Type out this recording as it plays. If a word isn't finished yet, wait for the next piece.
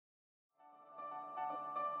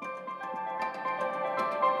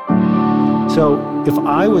So if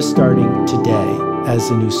I was starting today as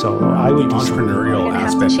a new solo, I would do entrepreneurial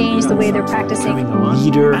aspect. Have to change the way they're practicing. having a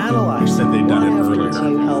leader. You said they've done it earlier.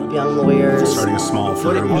 To help young lawyers. Starting a small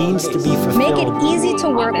What it firm. means to be fulfilled. Make it easy to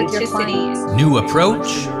work with your clients. New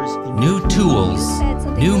approach, new tools,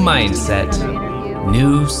 new mindset,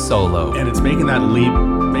 new solo. And it's making that leap.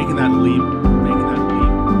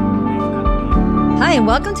 Hi, and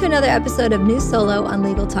welcome to another episode of New Solo on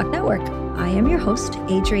Legal Talk Network. I am your host,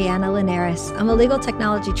 Adriana Linares. I'm a legal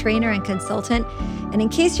technology trainer and consultant. And in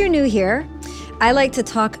case you're new here, I like to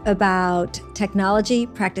talk about technology,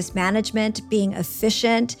 practice management, being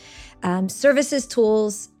efficient, services,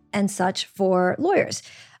 tools, and such for lawyers.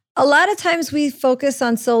 A lot of times we focus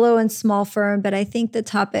on solo and small firm, but I think the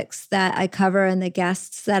topics that I cover and the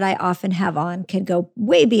guests that I often have on can go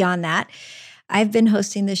way beyond that. I've been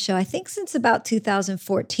hosting this show, I think, since about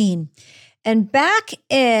 2014. And back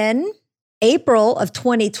in April of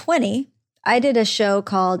 2020, I did a show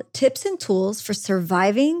called Tips and Tools for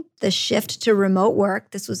Surviving the Shift to Remote Work.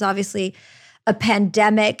 This was obviously a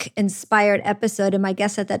pandemic-inspired episode, and my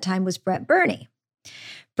guest at that time was Brett Burney.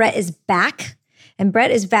 Brett is back, and Brett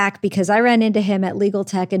is back because I ran into him at Legal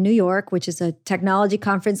Tech in New York, which is a technology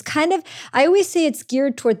conference. I always say it's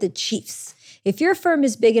geared toward the chiefs. If your firm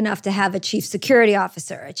is big enough to have a chief security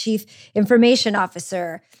officer, a chief information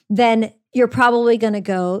officer, then you're probably going to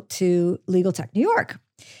go to Legal Tech New York.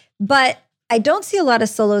 But I don't see a lot of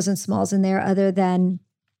solos and smalls in there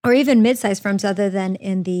or even mid-sized firms other than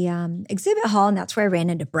in the exhibit hall. And that's where I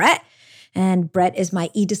ran into Brett. And Brett is my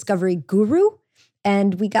eDiscovery guru.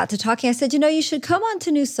 And we got to talking. I said, you should come on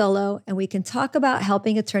to New Solo and we can talk about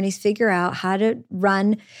helping attorneys figure out how to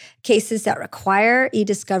run cases that require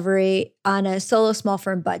eDiscovery on a solo small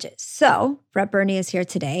firm budget. So Brett Burney is here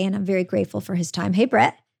today and I'm very grateful for his time. Hey,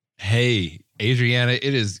 Brett. Hey, Adriana,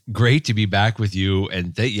 it is great to be back with you.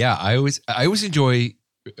 And I always enjoy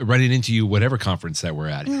running into you, whatever conference that we're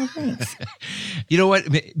at. Oh, thanks. You know what?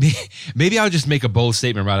 Maybe I'll just make a bold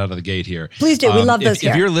statement right out of the gate here. Please do. We love those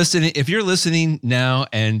here. If you're listening now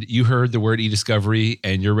and you heard the word eDiscovery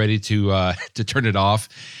and you're ready to turn it off,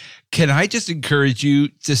 can I just encourage you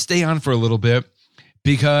to stay on for a little bit?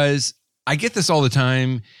 Because I get this all the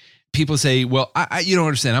time. People say, well, you don't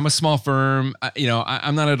understand. I'm a small firm.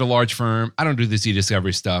 I'm not at a large firm. I don't do this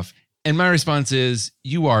eDiscovery stuff. And my response is,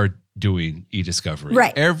 you are doing eDiscovery.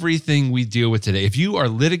 Right. Everything we deal with today, if you are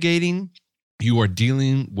litigating, you are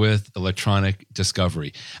dealing with electronic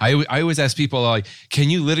discovery. I always ask people, like, can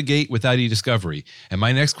you litigate without eDiscovery? And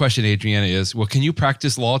my next question, Adriana, is, well, can you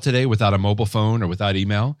practice law today without a mobile phone or without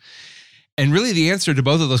email? And really the answer to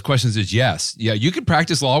both of those questions is yes. Yeah, you can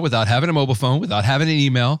practice law without having a mobile phone, without having an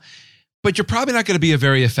email, but you're probably not going to be a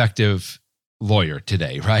very effective lawyer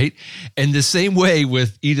today, right? And the same way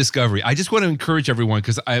with eDiscovery. I just want to encourage everyone,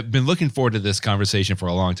 because I've been looking forward to this conversation for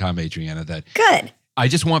a long time, Adriana, that Good. I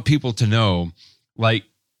just want people to know, like,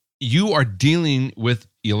 you are dealing with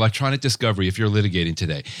electronic discovery if you're litigating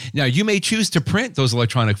today. Now, you may choose to print those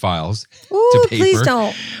electronic files to paper please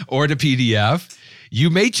don't. or to PDF. You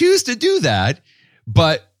may choose to do that,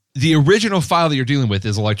 but the original file that you're dealing with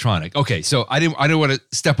is electronic. Okay, so I don't want to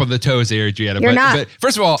step on the toes there, Adriana. You're not. But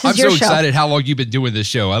first of all, This I'm is your so show. excited how long you've been doing this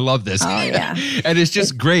show. I love this. Oh, yeah. And it's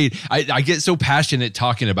just great. I get so passionate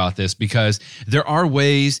talking about this because there are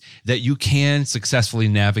ways that you can successfully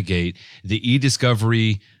navigate the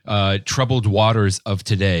eDiscovery troubled waters of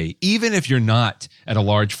today, even if you're not at a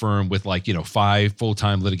large firm with 5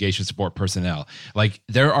 full-time litigation support personnel. Like,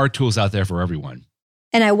 there are tools out there for everyone.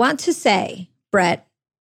 And I want to say, Brett,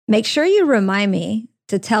 make sure you remind me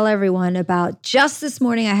to tell everyone about just this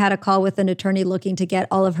morning, I had a call with an attorney looking to get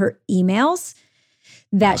all of her emails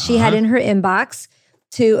that she had in her inbox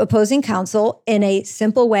to opposing counsel in a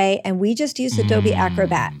simple way. And we just used Adobe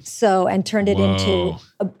Acrobat. And turned it into,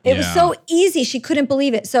 it was so easy. She couldn't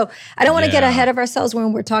believe it. So I don't want to get ahead of ourselves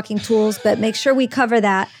when we're talking tools, but make sure we cover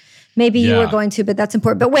that. Maybe you were going to, but that's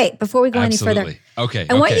important. But wait, before we go any further,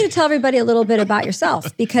 I want you to tell everybody a little bit about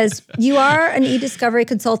yourself, because you are an eDiscovery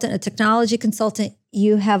consultant, a technology consultant.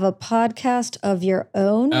 You have a podcast of your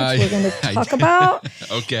own, which we're going to talk about.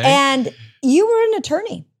 Okay. And you were an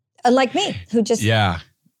attorney, like me, who just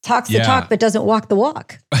talks the talk but doesn't walk the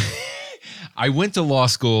walk. I went to law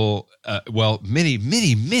school, many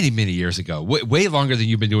years ago, way longer than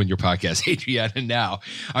you've been doing your podcast, Adriana. Now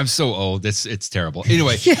I'm so old. It's terrible.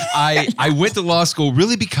 Anyway, I went to law school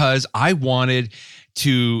really because I wanted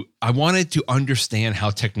to understand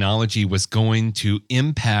how technology was going to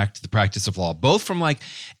impact the practice of law, both from like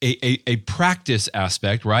a practice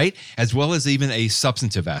aspect, right? As well as even a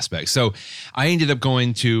substantive aspect. So I ended up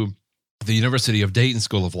going to the University of Dayton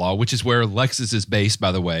School of Law, which is where Lexis is based,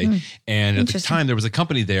 by the way. And at the time, there was a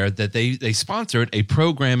company there that they sponsored a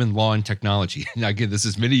program in law and technology. Now, again, this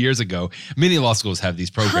is many years ago. Many law schools have these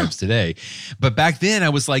programs today. But back then, I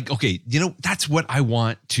was like, okay, that's what I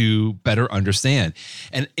want to better understand.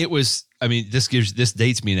 And it was, I mean, this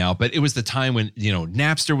dates me now, but it was the time when,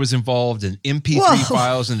 Napster was involved and MP3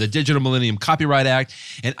 files and the Digital Millennium Copyright Act.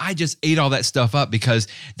 And I just ate all that stuff up because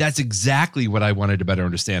that's exactly what I wanted to better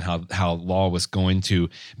understand, how law was going to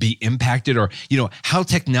be impacted, or, how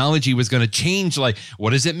technology was going to change. Like,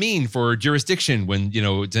 what does it mean for jurisdiction when,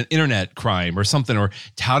 it's an internet crime or something, or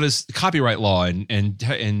how does copyright law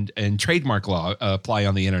and trademark law apply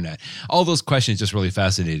on the internet? All those questions just really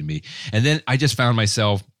fascinated me. And then I just found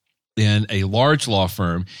myself in a large law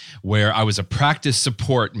firm where I was a practice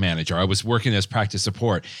support manager. I was working as practice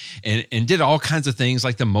support and did all kinds of things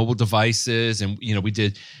like the mobile devices. And, we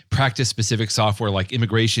did practice specific software like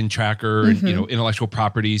immigration tracker and, intellectual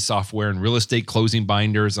property software and real estate closing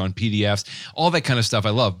binders on PDFs, all that kind of stuff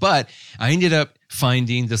I love. But I ended up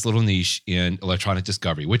finding this little niche in electronic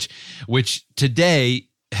discovery, which today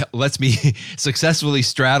lets me successfully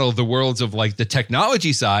straddle the worlds of like the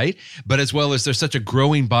technology side, but as well as there's such a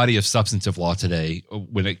growing body of substantive law today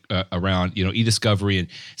when it around, eDiscovery and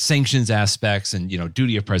sanctions aspects and,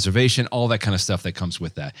 duty of preservation, all that kind of stuff that comes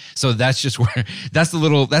with that. So that's just where, that's a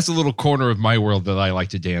little corner of my world that I like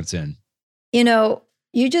to dance in.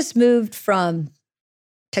 You just moved from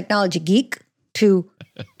technology geek to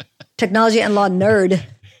technology and law nerd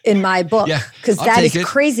in my book, because that is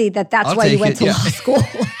crazy that's why you went to law school.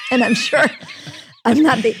 And I'm sure I'm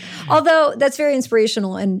not although that's very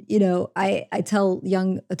inspirational. And, I tell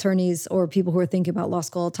young attorneys or people who are thinking about law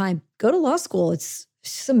school all the time, go to law school. It's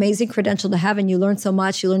just an amazing credential to have, and you learn so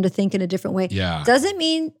much. You learn to think in a different way. Yeah. Doesn't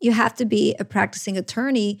mean you have to be a practicing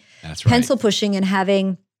attorney, that's right, pencil pushing and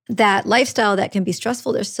having that lifestyle that can be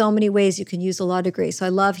stressful. There's so many ways you can use a law degree. So I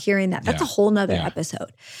love hearing that. That's a whole nother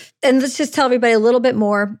episode. And let's just tell everybody a little bit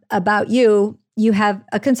more about you. You have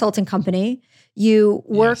a consulting company. You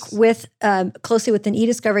work with closely with an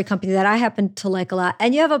eDiscovery company that I happen to like a lot.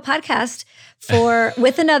 And you have a podcast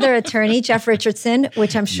with another attorney, Jeff Richardson,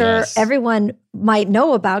 which I'm sure everyone might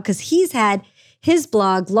know about because he's had his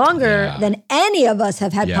blog longer than any of us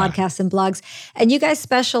have had podcasts and blogs. And you guys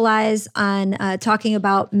specialize on talking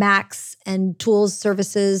about Macs and tools,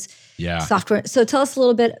 services, software. So tell us a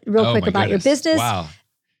little bit real quick about your business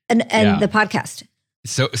and the podcast.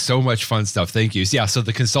 So much fun stuff. Thank you. So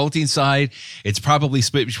the consulting side, it's probably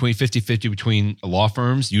split between 50-50 between law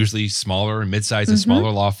firms, usually smaller and mid-sized and smaller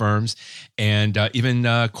law firms, and even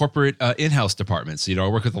corporate in-house departments. I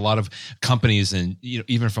work with a lot of companies and,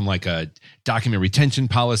 even from like document retention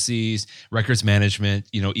policies, records management,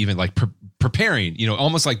 even like preparing,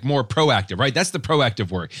 almost like more proactive, right? That's the proactive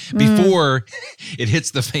work before it hits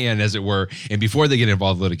the fan, as it were, and before they get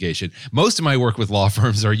involved in litigation. Most of my work with law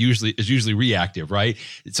firms is usually reactive, right?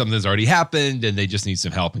 Something that's already happened and they just need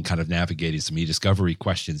some help in kind of navigating some eDiscovery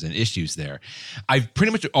questions and issues there. I've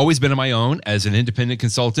pretty much always been on my own as an independent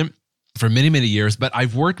consultant for many, many years, but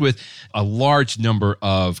I've worked with a large number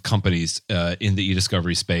of companies in the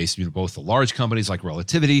eDiscovery space, both the large companies like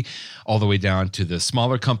Relativity, all the way down to the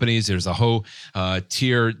smaller companies. There's a whole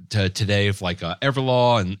tier today of like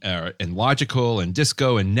Everlaw and Logical and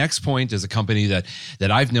Disco, and NextPoint is a company that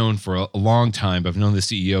I've known for a long time. I've known the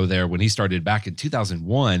CEO there when he started back in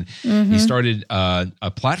 2001. He started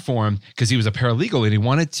a platform because he was a paralegal and he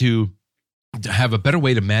wanted to have a better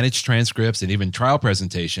way to manage transcripts and even trial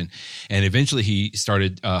presentation. And eventually he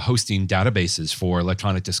started hosting databases for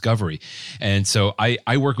electronic discovery. And so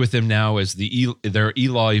I work with them now as their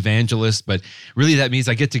e-law evangelist, but really that means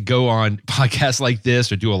I get to go on podcasts like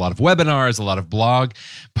this or do a lot of webinars, a lot of blog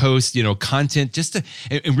posts, content,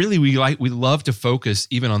 and really we love to focus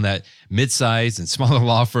even on that mid-sized and smaller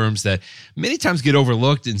law firms that many times get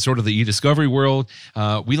overlooked in sort of the eDiscovery world.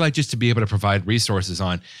 We like just to be able to provide resources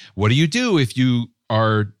on what do you do if you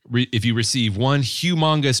receive one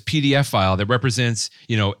humongous PDF file that represents,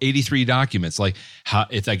 83 documents, like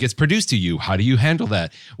if that gets produced to you, how do you handle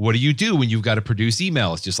that? What do you do when you've got to produce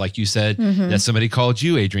emails? Just like you said, that somebody called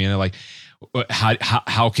you, Adriana, like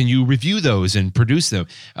how can you review those and produce them?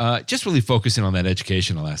 Just really focusing on that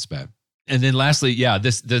educational aspect. And then lastly,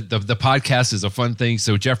 the podcast is a fun thing.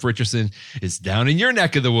 So Jeff Richardson is down in your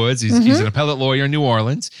neck of the woods. He's an appellate lawyer in New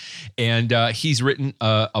Orleans. And he's written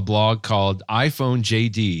a blog called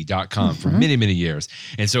iPhoneJD.com for many, many years.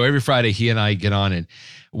 And so every Friday he and I get on and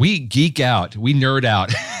we geek out, we nerd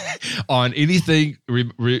out on anything,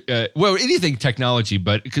 anything technology,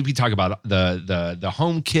 but it could be talk about the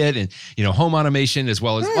home kit and, home automation, as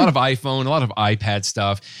well as a lot of iPhone, a lot of iPad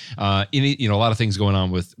stuff, a lot of things going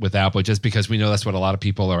on with Apple, just because we know that's what a lot of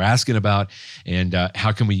people are asking about, and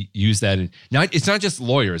how can we use that? And now it's not just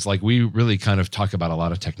lawyers, like we really kind of talk about a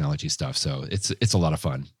lot of technology stuff. So it's a lot of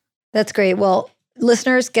fun. That's great. Well,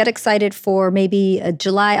 listeners, get excited for maybe a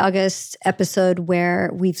July, August episode where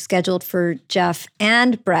we've scheduled for Jeff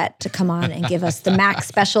and Brett to come on and give us the Mac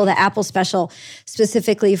special, the Apple special,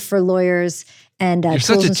 specifically for lawyers and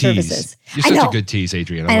tools and services. You're such a good tease,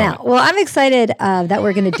 Adrienne. I know. Well, I'm excited that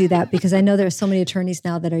we're going to do that, because I know there are so many attorneys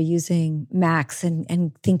now that are using Macs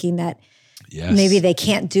and thinking that maybe they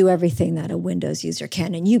can't do everything that a Windows user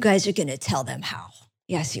can, and you guys are going to tell them how.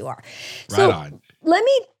 Yes, you are. Right on. Let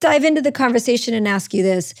me dive into the conversation and ask you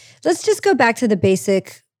this. Let's just go back to the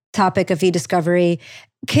basic topic of eDiscovery.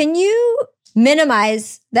 Can you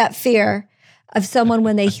minimize that fear of someone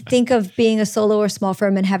when they think of being a solo or small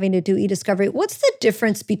firm and having to do eDiscovery? What's the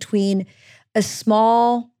difference between a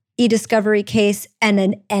small eDiscovery case and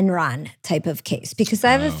an Enron type of case? Because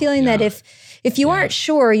I have a feeling that if you aren't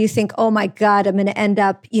sure, you think, oh my God, I'm going to end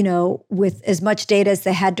up, with as much data as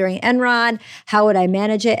they had during Enron. How would I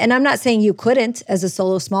manage it? And I'm not saying you couldn't as a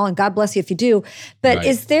solo small, and God bless you if you do, but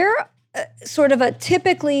is there sort of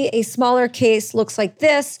typically a smaller case looks like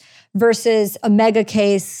this versus a mega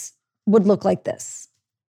case would look like this?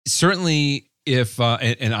 Certainly. If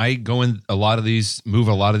and I go in move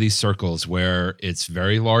a lot of these circles where it's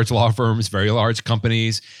very large law firms, very large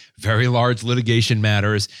companies, very large litigation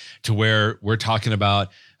matters, to where we're talking about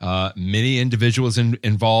many individuals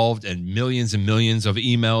involved and millions of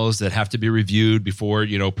emails that have to be reviewed before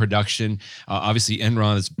production. Obviously,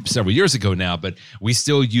 Enron is several years ago now, but we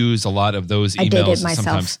still use a lot of those emails. I did it myself.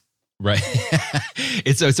 Sometimes. Right.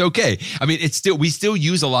 It's okay. I mean, we still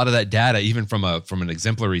use a lot of that data, even from an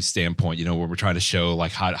exemplary standpoint, where we're trying to show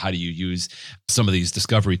like how do you use some of these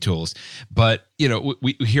discovery tools. But,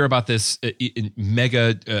 we hear about this in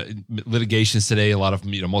mega litigations today, a lot of,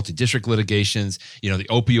 multi-district litigations, the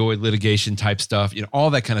opioid litigation type stuff, all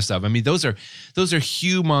that kind of stuff. I mean, those are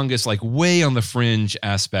humongous, like way on the fringe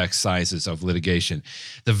aspect sizes of litigation.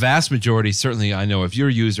 The vast majority, certainly I know of your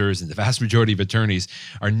users, and the vast majority of attorneys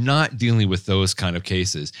are not dealing with those kind of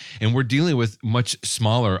cases. And we're dealing with much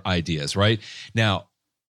smaller ideas, right? Now,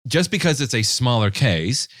 just because it's a smaller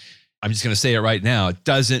case, I'm just going to say it right now,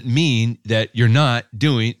 doesn't mean that you're not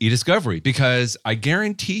doing eDiscovery, because I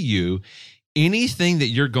guarantee you anything that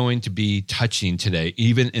you're going to be touching today,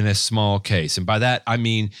 even in a small case, and by that, I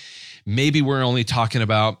mean, maybe we're only talking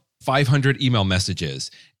about 500 email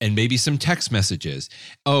messages and maybe some text messages.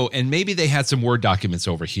 Oh, and maybe they had some Word documents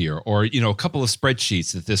over here, or, a couple of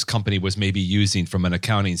spreadsheets that this company was maybe using from an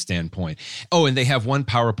accounting standpoint. Oh, and they have one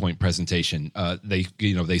PowerPoint presentation.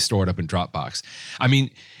 They store it up in Dropbox. I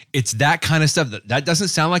mean, it's that kind of stuff that doesn't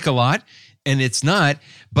sound like a lot, and it's not,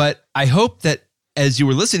 but I hope that as you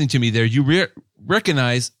were listening to me there, you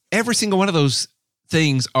recognize every single one of those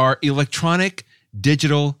things are electronic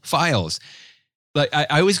digital files. Like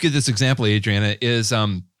I always give this example, Adriana, is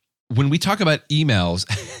when we talk about emails,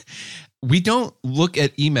 we don't look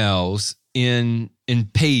at emails in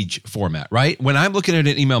page format, right? When I'm looking at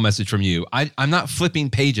an email message from you, I'm not flipping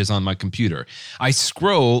pages on my computer. I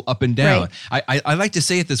scroll up and down. Right. I like to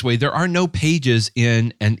say it this way: there are no pages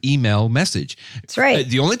in an email message. That's right.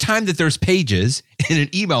 The only time that there's pages in an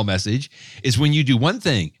email message is when you do one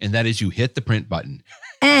thing, and that is you hit the print button.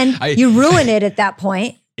 And you ruin it at that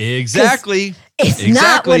point. Exactly. It's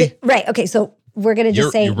not what it, right. Okay. So we're going to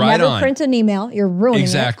just say right never print an email. You're ruining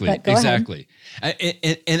it. But go ahead.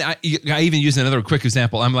 And I even use another quick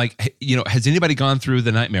example. I'm like, has anybody gone through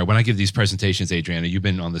the nightmare when I give these presentations, Adriana? You've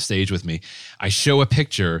been on the stage with me. I show a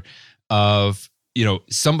picture of,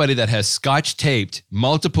 somebody that has scotch taped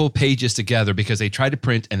multiple pages together because they tried to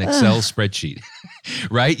print an Excel spreadsheet,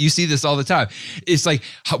 right? You see this all the time. It's like,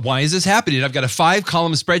 why is this happening? I've got a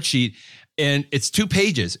 5-column spreadsheet, and it's 2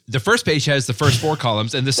 pages. The first page has the first 4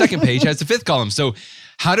 columns, and the second page has the 5th column. So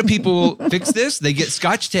how do people fix this? They get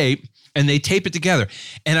scotch tape and they tape it together.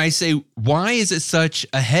 And I say, why is it such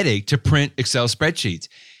a headache to print Excel spreadsheets?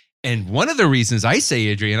 And one of the reasons I say,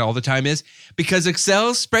 Adriana, all the time is because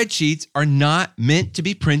Excel spreadsheets are not meant to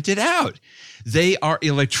be printed out. They are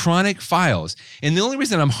electronic files. And the only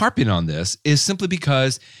reason I'm harping on this is simply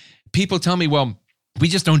because people tell me, well, we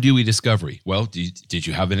just don't do eDiscovery. Well, did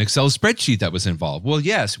you have an Excel spreadsheet that was involved? Well,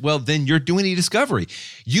 yes. Well, then you're doing eDiscovery.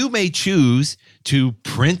 You may choose to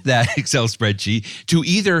print that Excel spreadsheet to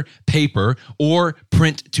either paper or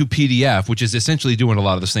print to PDF, which is essentially doing a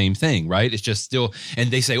lot of the same thing, right? It's just still, and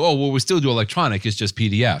they say, oh, well, we still do electronic. It's just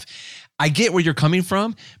PDF. I get where you're coming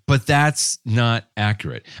from, but that's not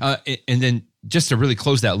accurate. And then just to really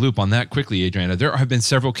close that loop on that quickly, Adriana, there have been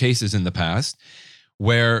several cases in the past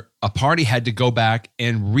where a party had to go back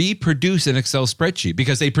and reproduce an Excel spreadsheet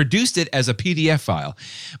because they produced it as a PDF file.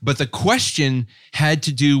 But the question had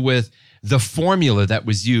to do with the formula that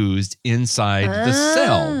was used inside the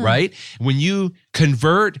cell, right? When you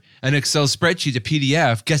convert an Excel spreadsheet to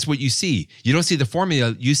PDF, guess what you see? You don't see the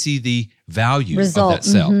formula, you see the value result of that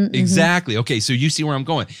cell. Mm-hmm, exactly. Okay, so you see where I'm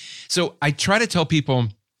going. So I try to tell people,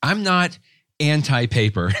 I'm not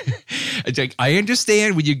anti-paper. I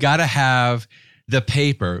understand when you got to have the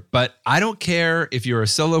paper, but I don't care if you're a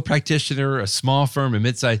solo practitioner, a small firm, a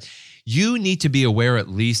mid-size, you need to be aware at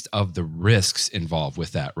least of the risks involved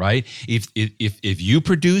with that, right? If you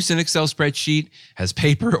produce an Excel spreadsheet as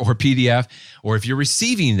paper or PDF, or if you're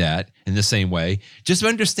receiving that in the same way, just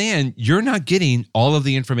understand you're not getting all of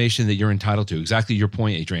the information that you're entitled to. Exactly your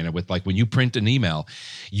point, Adriana, with like when you print an email,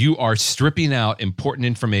 you are stripping out important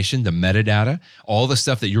information, the metadata, all the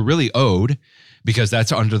stuff that you're really owed, because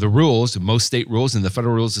that's under the rules, most state rules and the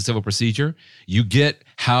federal rules of civil procedure. You get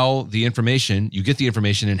the information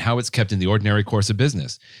and how it's kept in the ordinary course of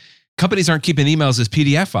business. Companies aren't keeping emails as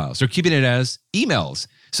PDF files. They're keeping it as emails.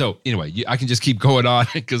 So anyway, I can just keep going on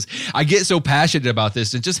because I get so passionate about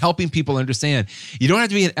this and just helping people understand. You don't have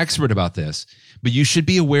to be an expert about this, but you should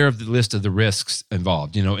be aware of the list of the risks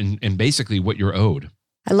involved, and basically what you're owed.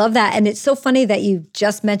 I love that. And it's so funny that you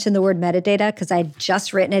just mentioned the word metadata because I'd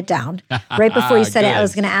just written it down. Right before you said it, I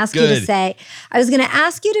was going to ask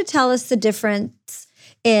you to tell us the difference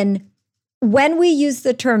in when we use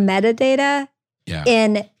the term metadata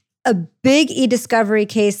in a big eDiscovery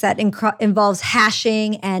case that involves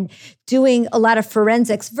hashing and doing a lot of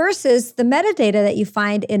forensics versus the metadata that you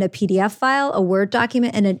find in a PDF file, a Word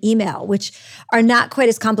document, and an email, which are not quite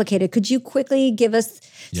as complicated. Could you quickly give us...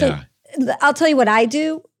 I'll tell you what I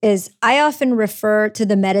do is I often refer to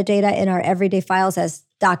the metadata in our everyday files as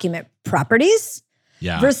document properties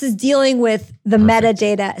versus dealing with the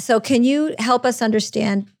metadata. So can you help us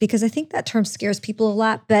understand, because I think that term scares people a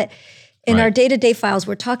lot, but in our day-to-day files,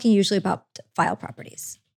 we're talking usually about file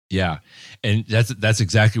properties. Yeah. And that's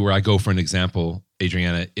exactly where I go for an example,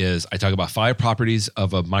 Adriana, is I talk about file properties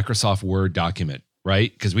of a Microsoft Word document.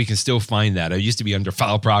 Right? Because we can still find that. It used to be under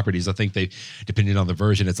file properties. I think depending on the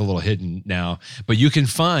version, it's a little hidden now. But you can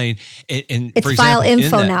find, and it's for file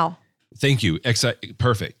example, info now. Thank you.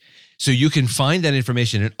 Perfect. So you can find that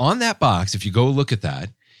information. And on that box, if you go look at that,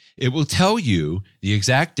 it will tell you the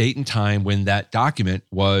exact date and time when that document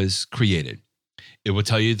was created. It will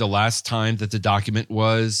tell you the last time that the document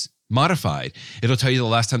was modified. It'll tell you the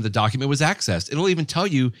last time the document was accessed. It'll even tell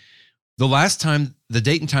you the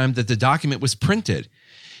date and time that the document was printed.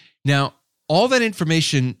 Now, all that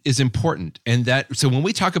information is important. So when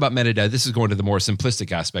we talk about metadata, this is going to the more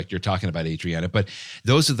simplistic aspect you're talking about, Adriana, but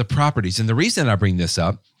those are the properties. And the reason I bring this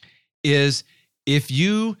up is if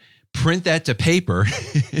you print that to paper,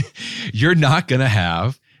 you're not going to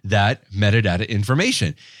have that metadata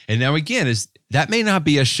information. And now again, that may not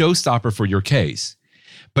be a showstopper for your case,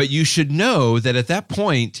 but you should know that at that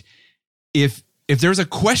point, if there's a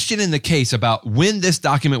question in the case about when this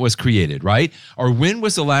document was created, right? Or when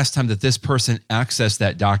was the last time that this person accessed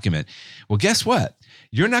that document? Well, guess what?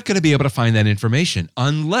 You're not going to be able to find that information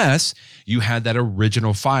unless you had that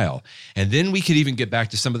original file. And then we could even get back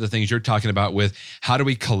to some of the things you're talking about with how do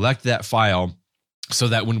we collect that file so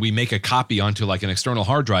that when we make a copy onto like an external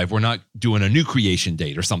hard drive, we're not doing a new creation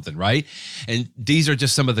date or something, right? And these are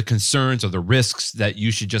just some of the concerns or the risks that you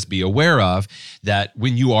should just be aware of that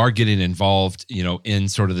when you are getting involved, in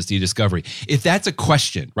sort of this eDiscovery. If that's a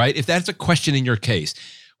question, right? If that's a question in your case,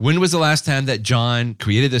 when was the last time that John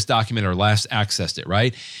created this document or last accessed it,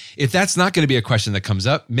 right? If that's not going to be a question that comes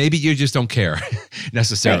up, maybe you just don't care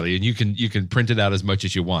necessarily, and you can print it out as much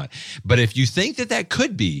as you want. But if you think that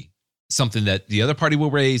could be something that the other party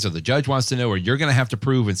will raise or the judge wants to know or you're going to have to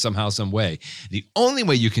prove in somehow, some way, the only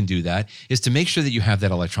way you can do that is to make sure that you have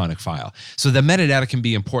that electronic file. So the metadata can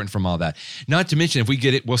be important from all that. Not to mention, if we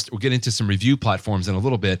get it, we'll get into some review platforms in a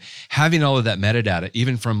little bit, having all of that metadata,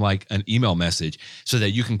 even from like an email message, so that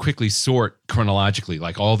you can quickly sort chronologically,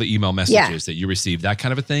 like all the email messages that you receive, that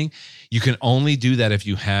kind of a thing. You can only do that if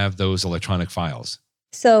you have those electronic files.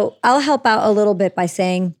 So I'll help out a little bit by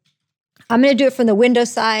saying, I'm going to do it from the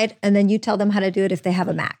Windows side, and then you tell them how to do it if they have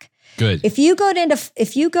a Mac. Good. If you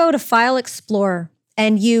go to File Explorer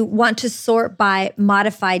and you want to sort by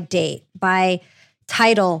modified date, by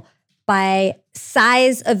title, by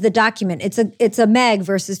size of the document, it's a meg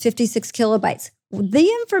versus 56 kilobytes. The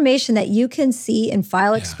information that you can see in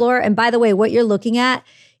File Explorer, and by the way, what you're looking at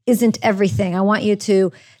isn't everything. I want you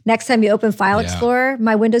to, next time you open File Explorer,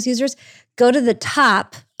 my Windows users, go to the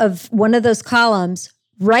top of one of those columns,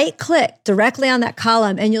 right-click directly on that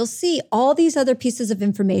column, and you'll see all these other pieces of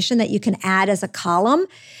information that you can add as a column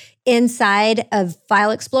inside of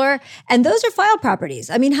File Explorer. And those are file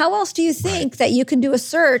properties. I mean, how else do you think that you can do a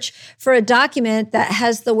search for a document that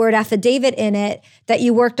has the word affidavit in it that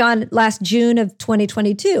you worked on last June of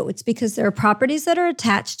 2022? It's because there are properties that are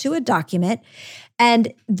attached to a document,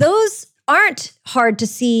 and those aren't hard to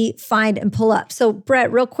see, find, and pull up. So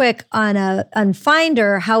Brett, real quick on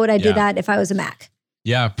Finder, how would I do that if I was a Mac?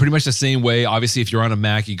 Yeah, pretty much the same way. Obviously, if you're on a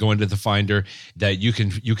Mac, you go into the Finder that you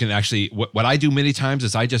can actually, what I do many times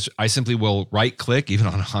is I simply will right click, even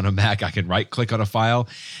on a Mac, I can right click on a file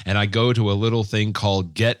and I go to a little thing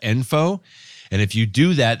called Get Info. And if you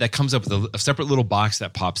do that, that comes up with a separate little box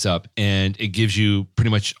that pops up and it gives you pretty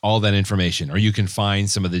much all that information, or you can find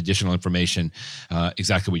some of the additional information,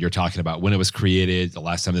 exactly what you're talking about, when it was created, the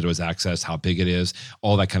last time that it was accessed, how big it is,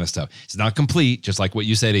 all that kind of stuff. It's not complete, just like what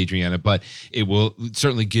you said, Adriana, but it will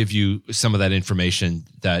certainly give you some of that information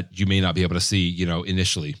that you may not be able to see,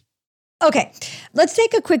 initially. Okay, let's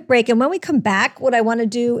take a quick break. And when we come back, what I want to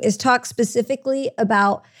do is talk specifically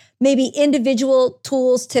about maybe individual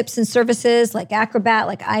tools, tips, and services like Acrobat,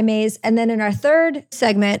 like iMaze. And then in our third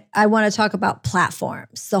segment, I want to talk about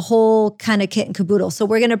platforms, the whole kind of kit and caboodle. So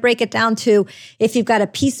we're going to break it down to if you've got a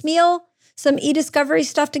piecemeal, some eDiscovery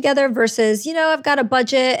stuff together versus, I've got a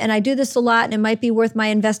budget and I do this a lot and it might be worth my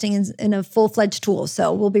investing in a full-fledged tool.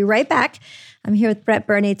 So we'll be right back. I'm here with Brett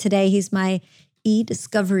Burney today. He's my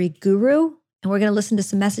eDiscovery guru. And we're going to listen to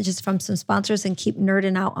some messages from some sponsors and keep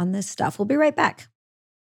nerding out on this stuff. We'll be right back.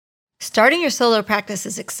 Starting your solo practice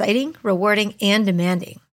is exciting, rewarding, and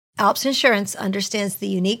demanding. Alps Insurance understands the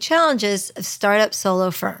unique challenges of startup solo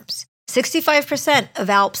firms. 65% of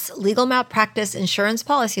Alps legal malpractice insurance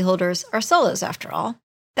policyholders are solos, after all.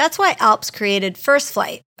 That's why Alps created First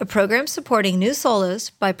Flight, a program supporting new solos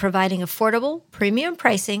by providing affordable, premium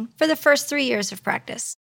pricing for the first 3 years of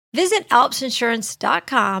practice. Visit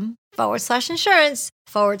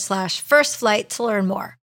alpsinsurance.com/insurance/First Flight to learn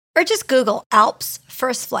more. Or just Google Alps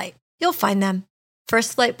First Flight. You'll find them.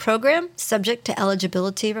 First Flight program subject to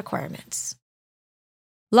eligibility requirements.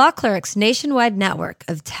 Law Clerk's nationwide network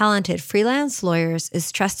of talented freelance lawyers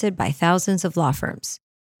is trusted by thousands of law firms.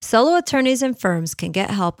 Solo attorneys and firms can get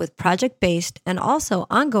help with project-based and also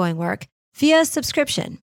ongoing work via a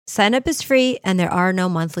subscription. Sign up is free and there are no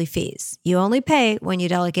monthly fees. You only pay when you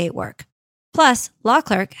delegate work. Plus, Law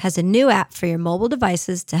Clerk has a new app for your mobile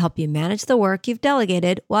devices to help you manage the work you've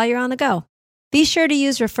delegated while you're on the go. Be sure to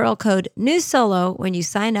use referral code NEWSOLO when you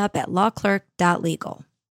sign up at lawclerk.legal.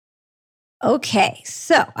 Okay,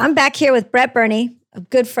 so I'm back here with Brett Burney, a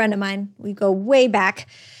good friend of mine. We go way back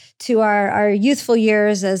to our youthful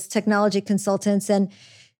years as technology consultants. And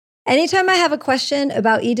anytime I have a question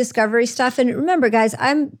about eDiscovery stuff, and remember, guys,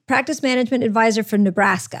 I'm practice management advisor for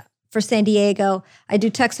Nebraska, for San Diego. I do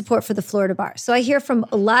tech support for the Florida bar. So I hear from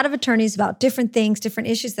a lot of attorneys about different things, different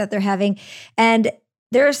issues that they're having. And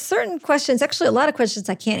there are certain questions, actually a lot of questions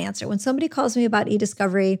I can't answer. When somebody calls me about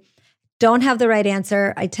eDiscovery, don't have the right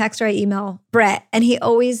answer, I text or I email Brett, and he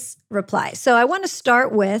always replies. So I want to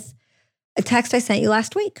start with a text I sent you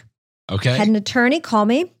last week. Okay. Had an attorney call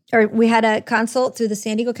me, or we had a consult through the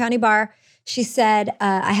San Diego County Bar. She said,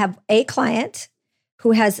 I have a client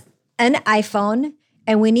who has an iPhone,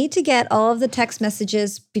 and we need to get all of the text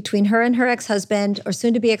messages between her and her ex-husband or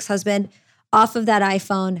soon-to-be ex-husband off of that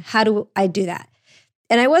iPhone. How do I do that?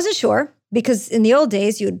 And I wasn't sure, because in the old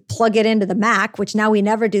days, you would plug it into the Mac, which now we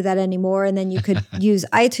never do that anymore. And then you could use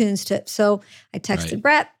iTunes to. So I texted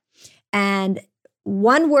Brett, and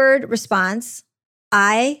one word response,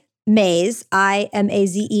 iMaze,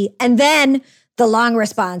 I-M-A-Z-E, and then the long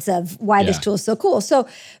response of why this tool is so cool. So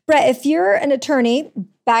Brett, if you're an attorney,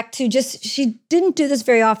 back to she didn't do this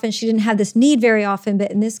very often. She didn't have this need very often,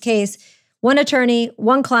 but in this case, one attorney,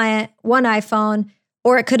 one client, one iPhone,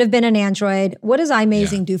 or it could have been an Android. What does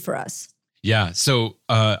iMazing do for us? Yeah. So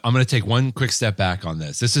I'm going to take one quick step back on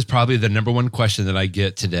this. This is probably the number one question that I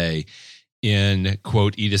get today in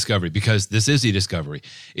quote eDiscovery, because this is eDiscovery.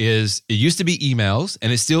 It used to be emails,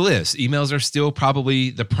 and it still is. Emails are still probably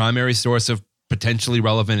the primary source of potentially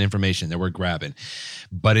relevant information that we're grabbing.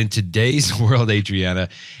 But in today's world, Adriana,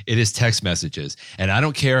 it is text messages. And I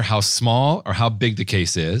don't care how small or how big the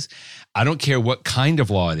case is. I don't care what kind of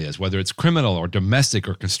law it is, whether it's criminal or domestic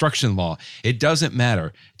or construction law. It doesn't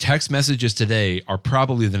matter. Text messages today are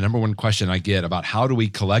probably the number one question I get about how do we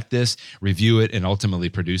collect this, review it, and ultimately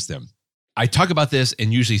produce them. I talk about this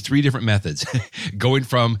in usually 3 different methods, going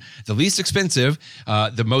from the least expensive,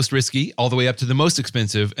 the most risky, all the way up to the most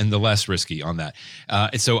expensive and the less risky on that.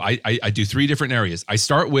 And so I do 3 different areas. I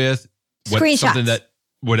start with something that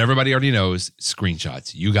what everybody already knows,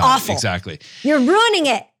 screenshots. You got it. Exactly. You're ruining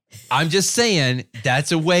it. I'm just saying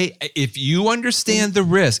that's a way, if you understand the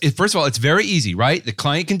risk, first of all, it's very easy, right? The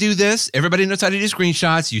client can do this. Everybody knows how to do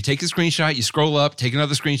screenshots. You take a screenshot, you scroll up, take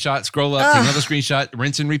another screenshot, scroll up, take another screenshot,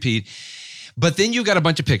 rinse and repeat. But then you got a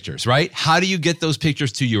bunch of pictures, right? How do you get those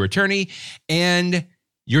pictures to your attorney? And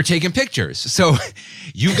you're taking pictures. So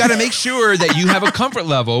you've got to make sure that you have a comfort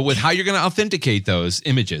level with how you're going to authenticate those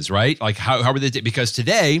images, right? Like how are they, because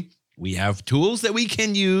today we have tools that we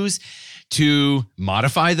can use to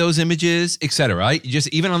modify those images, et cetera, right? Just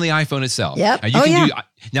even on the iPhone itself. Yep.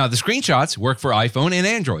 Now, the screenshots work for iPhone and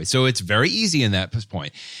Android, so it's very easy in that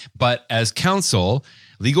point. But as counsel,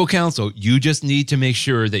 legal counsel, you just need to make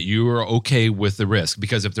sure that you are okay with the risk,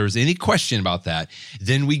 because if there's any question about that,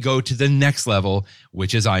 then we go to the next level,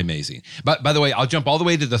 which is iMazing. But by the way, I'll jump all the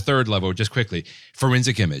way to the 3rd level just quickly,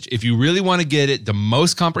 forensic image. If you really want to get it the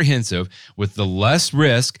most comprehensive with the less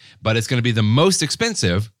risk, but it's going to be the most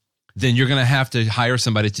expensive, then you're going to have to hire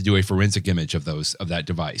somebody to do a forensic image of that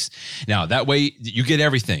device. Now, that way you get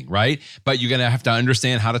everything, right? But you're going to have to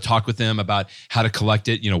understand how to talk with them about how to collect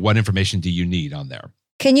it. What information do you need on there?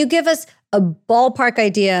 Can you give us a ballpark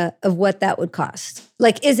idea of what that would cost?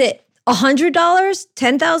 Like, is it $100,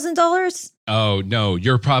 $10,000? Oh, no,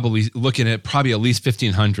 you're probably looking at at least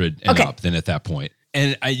 $1,500 and up then at that point.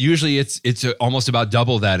 And usually it's almost about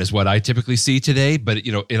double that is what I typically see today. But,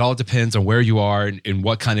 it all depends on where you are and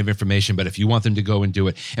what kind of information. But if you want them to go and do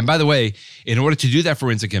it. And by the way, in order to do that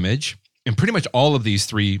forensic image, and pretty much all of these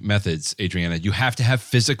 3 methods, Adriana, you have to have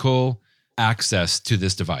physical access to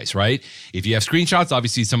this device, right? If you have screenshots,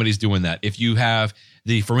 obviously somebody's doing that. If you have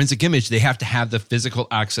the forensic image, they have to have the physical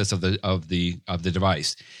access of the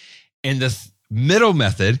device. And the middle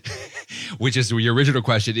method, which is your original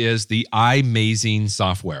question, is the iMazing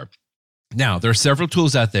software. Now, there are several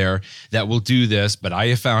tools out there that will do this, but I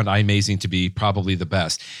have found iMazing to be probably the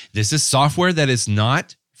best. This is software that is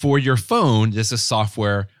not for your phone. This is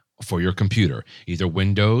software for your computer, either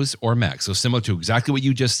Windows or Mac. So similar to exactly what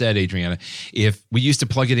you just said, Adriana, if we used to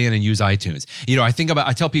plug it in and use iTunes.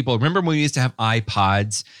 I tell people, remember when we used to have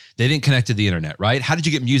iPods? They didn't connect to the internet, right? How did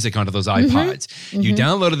you get music onto those iPods? Mm-hmm. You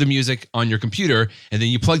downloaded the music on your computer, and then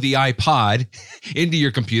you plugged the iPod into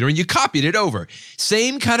your computer and you copied it over.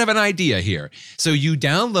 Same kind of an idea here. So you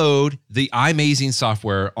download the iMazing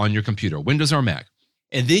software on your computer, Windows or Mac,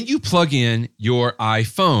 and then you plug in your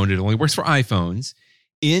iPhone. It only works for iPhones,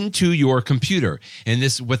 into your computer. And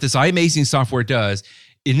what this iMazing software does,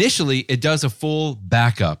 initially, it does a full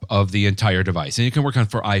backup of the entire device. And it can work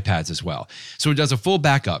for iPads as well. So it does a full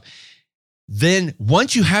backup. Then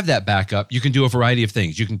once you have that backup, you can do a variety of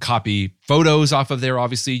things. You can copy photos off of there,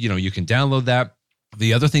 obviously. You can download that.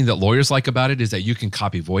 The other thing that lawyers like about it is that you can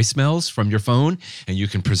copy voicemails from your phone and you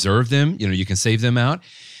can preserve them. You can save them out.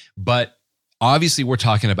 But obviously, we're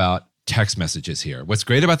talking about text messages here. What's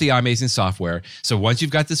great about the iMazing software, so once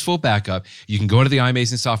you've got this full backup, you can go into the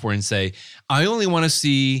iMazing software and say, I only want to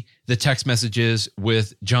see the text messages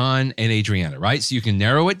with John and Adriana, right? So you can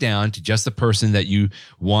narrow it down to just the person that you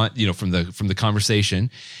want, from the conversation.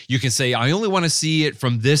 You can say, I only want to see it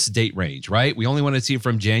from this date range, right? We only want to see it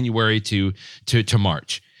from January to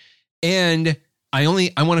March. And I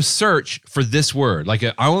want to search for this word. Like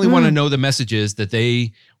I only want to know the messages that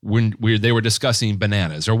when they were discussing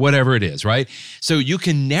bananas or whatever it is, right? So you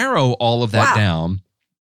can narrow all of that down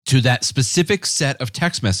to that specific set of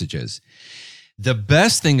text messages. The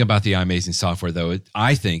best thing about the iMazing software, though,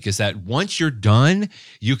 I think, is that once you're done,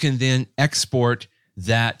 you can then export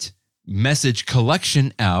that message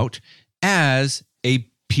collection out as a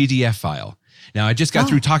PDF file. Now, I just got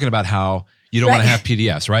through talking about how you don't want to have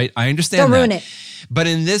PDFs, right? I understand Don't that. ruin it. But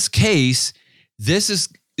in this case, this is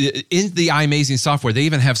in the iMazing software. They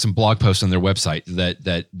even have some blog posts on their website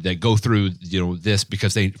that go through this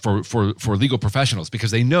because for legal professionals,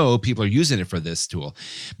 because they know people are using it for this tool.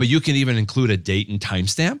 But you can even include a date and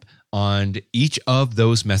timestamp on each of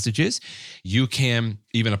those messages. You can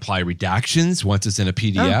even apply redactions once it's in a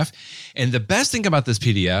PDF. And the best thing about this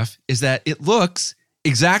PDF is that it looks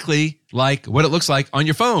exactly like what it looks like on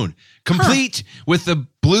your phone, complete with the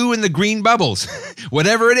blue and the green bubbles,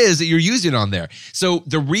 whatever it is that you're using on there. So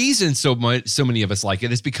the reason so many of us like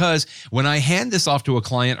it is because when I hand this off to a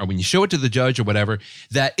client or when you show it to the judge or whatever,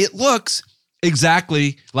 that it looks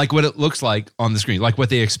exactly like what it looks like on the screen, like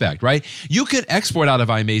what they expect, right? You could export out of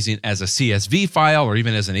iMazing as a CSV file or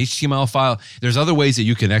even as an HTML file. There's other ways that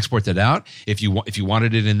you can export that out if you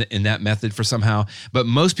wanted it in that method for somehow, but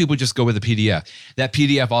most people just go with a PDF. That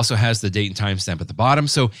PDF also has the date and timestamp at the bottom.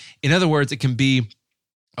 So in other words, it can be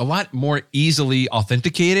a lot more easily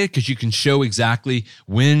authenticated because you can show exactly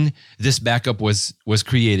when this backup was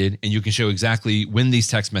created, and you can show exactly when these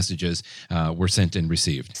text messages were sent and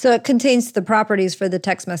received. So it contains the properties for the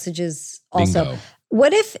text messages also. Bingo.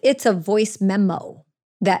 What if it's a voice memo?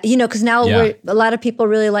 That, because now a lot of people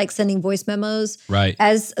really like sending voice memos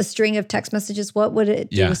as a string of text messages. What would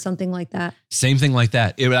it do with something like that? Same thing like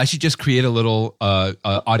that. It would actually just create a little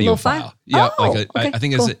audio file. Yeah, I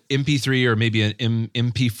think it's an MP3 or maybe an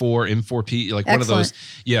MP4, M4P, like one of those.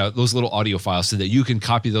 Yeah, those little audio files so that you can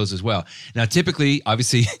copy those as well. Now, typically,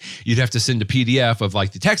 obviously, you'd have to send a PDF of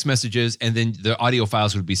like the text messages, and then the audio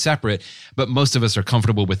files would be separate. But most of us are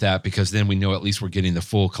comfortable with that because then we know at least we're getting the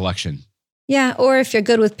full collection. Yeah, or if you're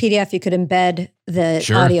good with PDF, you could embed the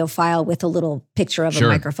audio file with a little picture of a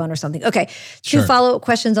microphone or something. Okay, two follow-up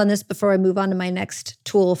questions on this before I move on to my next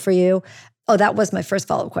tool for you. Oh, that was my first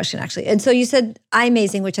follow-up question, actually. And so you said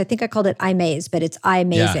iMazing, which I think I called it iMaze, but it's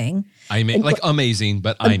iMazing. Yeah. Like amazing,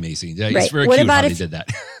 but iMazing. Yeah, it's very cute how they did that.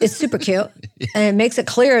 It's super cute, and it makes it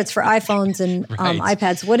clear it's for iPhones and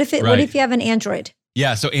iPads. What if you have an Android?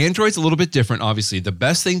 Yeah, so Android's a little bit different, obviously. The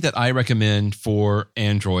best thing that I recommend for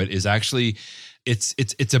Android is actually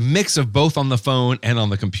it's a mix of both on the phone and on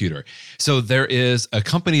the computer. So there is a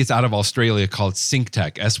company that's out of Australia called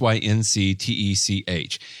SyncTech,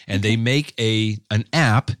 SYNCTECH, and they make an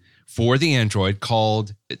app for the Android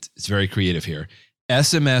called, it's very creative here,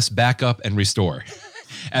 SMS Backup and Restore.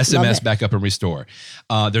 SMS Backup and Restore.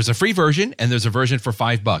 There's a free version and there's a version for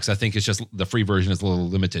 $5. I think it's just the free version is a little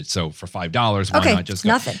limited. So for $5, why not just go?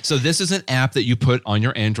 Nothing. So this is an app that you put on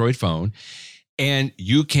your Android phone, and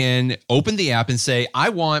you can open the app and say, I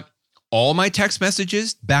want all my text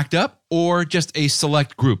messages backed up or just a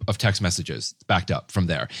select group of text messages backed up from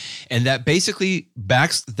there. And that basically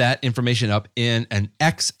backs that information up in an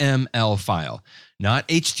XML file, not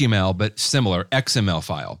HTML, but similar XML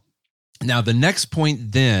file. Now, the next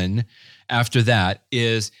point then after that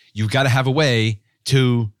is you've got to have a way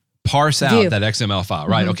to parse out that XML file,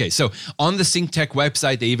 right? Okay, so on the SyncTech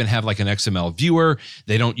website, they even have like an XML viewer.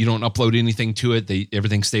 You don't upload anything to it.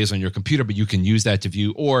 Everything stays on your computer, but you can use that to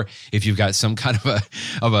view. Or if you've got some kind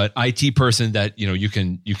of an IT person that you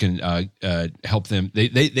can help them.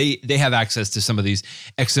 They have access to some of these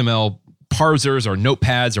XML parsers or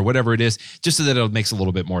notepads or whatever it is, just so that it makes a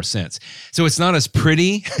little bit more sense. So it's not as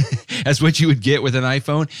pretty as what you would get with an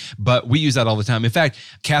iPhone, but we use that all the time. In fact,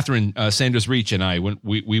 Catherine Sanders Reach and I, when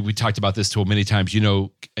we talked about this tool many times,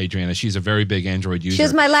 Adriana, she's a very big Android user. She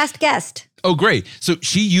was my last guest. Oh, great. So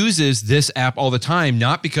she uses this app all the time,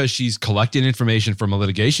 not because she's collecting information from a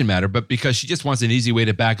litigation matter, but because she just wants an easy way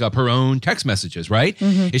to back up her own text messages, right?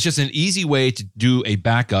 It's just an easy way to do a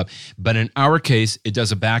backup. But in our case, it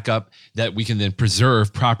does a backup that we can then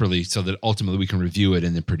preserve properly so that ultimately we can review it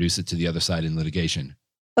and then produce it to the other side in litigation.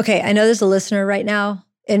 Okay, I know there's a listener right now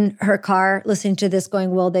in her car listening to this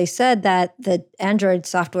going, well, they said that the Android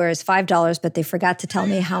software is $5, but they forgot to tell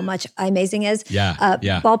me how much iMazing is. Yeah.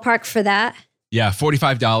 Ballpark for that? Yeah,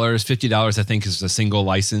 $45, $50, I think, is a single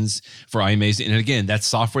license for iMazing. And again, that's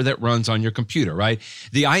software that runs on your computer, right?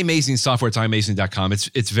 The iMazing software, it's iMazing.com.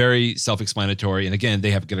 It's very self-explanatory. And again,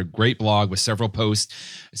 they have got a great blog with several posts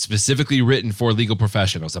specifically written for legal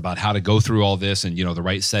professionals about how to go through all this and, the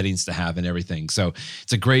right settings to have and everything. So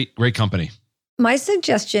it's a great, great company. My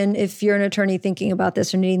suggestion, if you're an attorney thinking about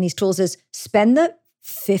this or needing these tools, is spend the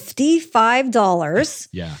 $55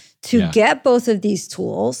 to get both of these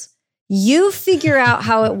tools. You figure out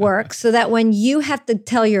how it works so that when you have to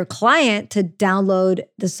tell your client to download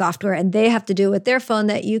the software and they have to do it with their phone,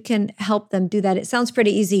 that you can help them do that. It sounds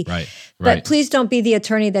pretty easy. Right. But please don't be the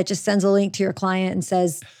attorney that just sends a link to your client and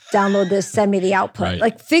says, download this, send me the output. Right.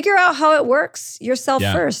 Like, figure out how it works yourself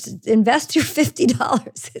first. Invest your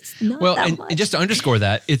 $50. It's not that much. And just to underscore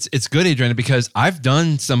that, it's good, Adriana, because I've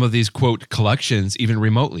done some of these, quote, collections even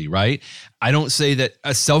remotely, right? I don't say that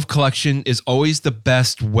a self-collection is always the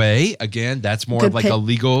best way. Again, that's more of like a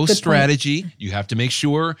legal strategy. Point. You have to make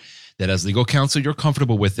sure that as legal counsel, you're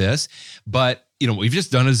comfortable with this. But we've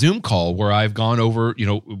just done a Zoom call where I've gone over,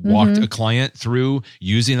 walked a client through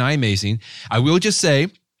using iMazing. I will just say,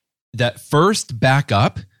 that first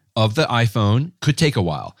backup of the iPhone could take a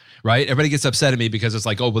while, right? Everybody gets upset at me because it's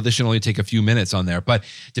like, oh, well, this should only take a few minutes on there. But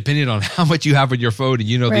depending on how much you have on your phone, and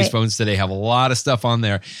these Right. phones today have a lot of stuff on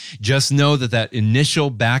there, just know that initial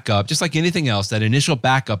backup, just like anything else, that initial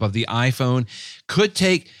backup of the iPhone could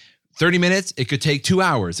take 30 minutes, it could take 2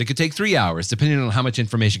 hours, it could take 3 hours, depending on how much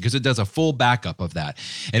information, because it does a full backup of that.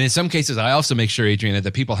 And in some cases, I also make sure, Adriana,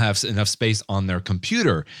 that people have enough space on their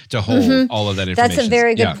computer to hold all of that information. That's a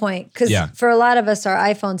very good Yeah. point, because Yeah. for a lot of us, our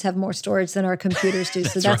iPhones have more storage than our computers do.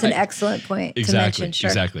 So that's an right. excellent point to Exactly, mention. Sure.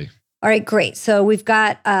 exactly. All right, great. So we've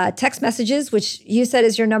got text messages, which you said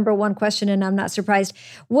is your number one question, and I'm not surprised.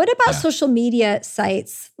 What about social media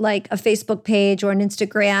sites like a Facebook page or an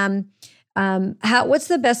Instagram? What's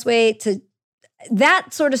the best way to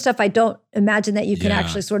that sort of stuff? I don't imagine that you can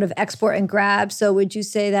actually sort of export and grab. So would you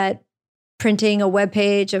say that printing a web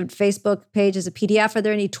page, a Facebook page as a PDF, are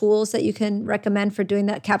there any tools that you can recommend for doing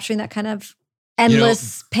that, capturing that kind of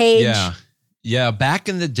endless page? Yeah. Back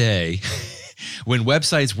in the day, when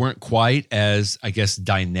websites weren't quite as, I guess,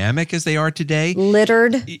 dynamic as they are today,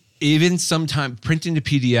 Littered. even sometimes printing the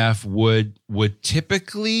PDF would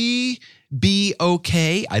typically be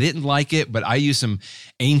okay. I didn't like it, but I used some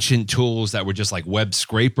ancient tools that were just like web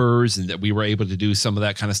scrapers, and that we were able to do some of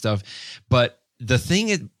that kind of stuff. But the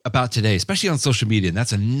thing about today, especially on social media, and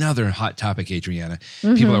that's another hot topic, Adriana,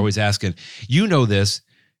 people are always asking, you know this,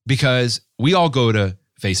 because we all go to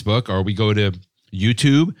Facebook, or we go to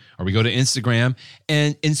YouTube, or we go to Instagram,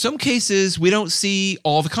 and in some cases we don't see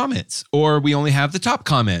all the comments, or we only have the top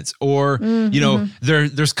comments, or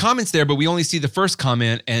there's comments there, but we only see the first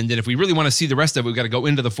comment, and then if we really want to see the rest of it, we've got to go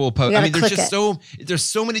into the full post. I mean, there's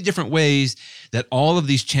so many different ways that all of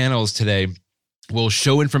these channels today will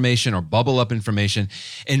show information or bubble up information.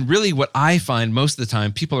 And really what I find most of the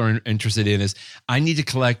time people are interested in is, I need to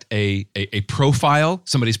collect a profile,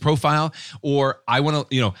 somebody's profile, or I want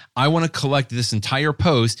to collect this entire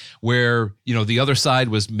post where, the other side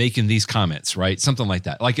was making these comments, right? Something like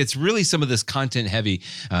that. Like, it's really some of this content heavy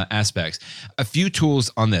aspects. A few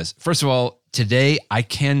tools on this. First of all, today I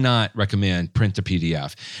cannot recommend print to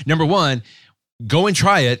PDF. Number one, go and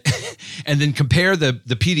try it and then compare the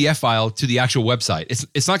PDF file to the actual website.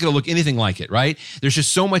 It's not going to look anything like it, right? There's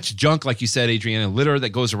just so much junk, like you said, Adriana, litter that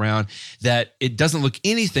goes around, that it doesn't look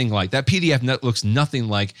anything like that. PDF looks nothing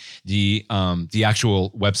like the actual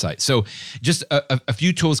website. So just a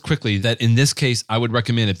few tools quickly that in this case I would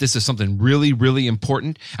recommend if this is something really, really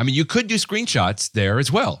important. I mean, you could do screenshots there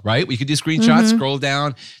as well, right? We could do screenshots, scroll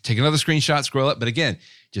down, take another screenshot, scroll up. But again,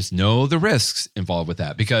 just know the risks involved with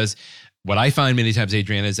that, because what I find many times,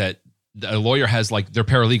 Adriana, is that a lawyer has like their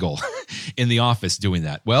paralegal in the office doing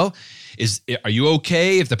that. Well, are you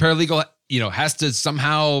okay if the paralegal, has to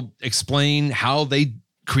somehow explain how they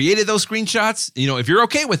created those screenshots? If you're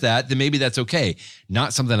okay with that, then maybe that's okay.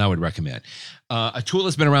 Not something I would recommend. A tool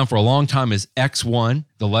that's been around for a long time is X1,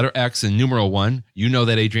 the letter X and numeral 1. You know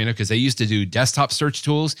that, Adriana, because they used to do desktop search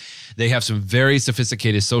tools. They have some very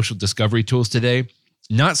sophisticated social discovery tools today.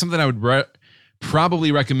 Not something I would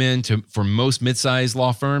probably recommend for most mid-sized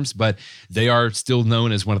law firms, but they are still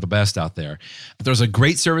known as one of the best out there. There's a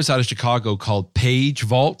great service out of Chicago called Page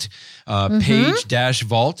Vault,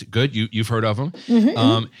 Page-Vault. Good, you've heard of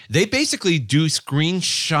them. They basically do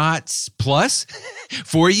screenshots plus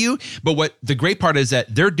for you, but what the great part is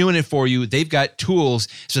that they're doing it for you. They've got tools,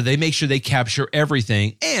 so they make sure they capture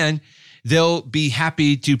everything, and they'll be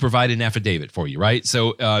happy to provide an affidavit for you, right? So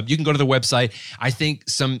you can go to the website. I think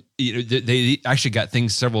they actually got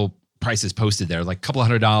several prices posted there, like a couple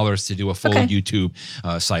 $100 to do a full YouTube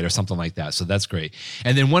site or something like that. So that's great.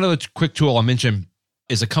 And then one other quick tool I'll mention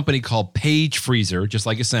is a company called Page Freezer, just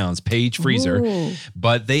like it sounds, Page Freezer. Ooh.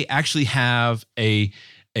 But they actually have a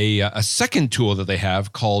second tool that they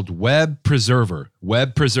have called Web Preserver,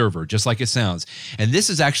 just like it sounds. And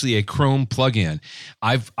this is actually a Chrome plugin.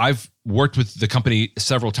 I've worked with the company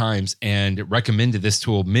several times and recommended this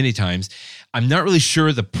tool many times. I'm not really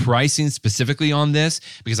sure the pricing specifically on this,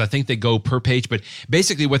 because I think they go per page, but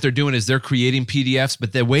basically what they're doing is they're creating PDFs.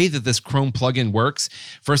 But the way that this Chrome plugin works,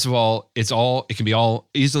 first of all, it can be all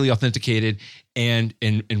easily authenticated and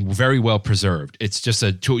very well preserved. It's just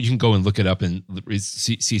a tool. You can go and look it up and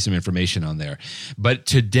see some information on there. But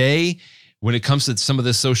today, when it comes to some of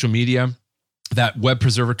this social media, That web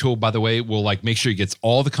preserver tool, by the way, will like make sure it gets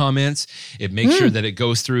all the comments. It makes sure that it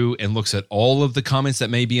goes through and looks at all of the comments that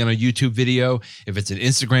may be on a YouTube video. If it's an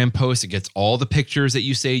Instagram post, it gets all the pictures that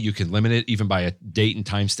you say. You can limit it even by a date and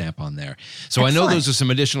timestamp on there. So I know those are some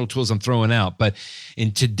additional tools I'm throwing out, but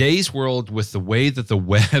in today's world, with the way that the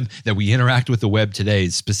web, that we interact with the web today,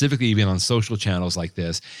 specifically even on social channels like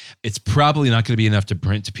this, it's probably not going to be enough to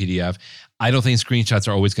print to PDF. I don't think screenshots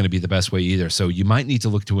are always going to be the best way either. So you might need to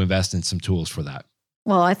look to invest in some tools for that.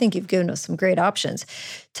 Well, I think you've given us some great options.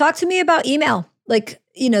 Talk to me about email. Like,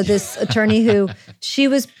 this attorney who she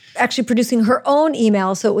was actually producing her own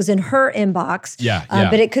email. So it was in her inbox. Yeah.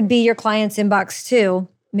 But it could be your client's inbox too.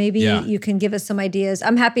 Maybe you can give us some ideas.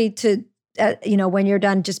 I'm happy to, when you're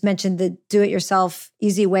done, just mention the do-it-yourself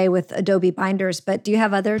easy way with Adobe binders. But do you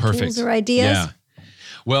have other tools or ideas? Yeah.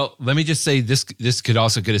 Well, let me just say this could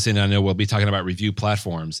also get us in. I know we'll be talking about review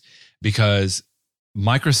platforms because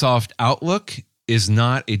Microsoft Outlook is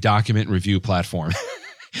not a document review platform.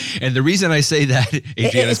 And the reason I say that,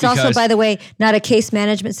 Adriana, it's also, by the way, not a case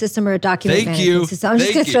management system or a document management system. I'm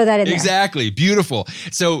just going to throw that in there. Exactly. Beautiful.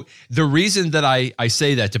 So the reason that I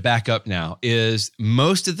say that, to back up now, is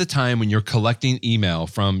most of the time when you're collecting email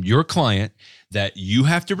from your client that you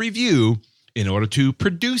have to review in order to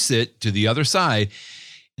produce it to the other side,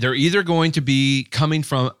 they're either going to be coming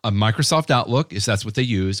from a Microsoft Outlook, if that's what they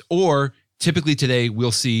use, or typically today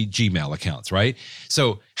we'll see Gmail accounts, right?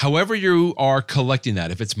 So however you are collecting that,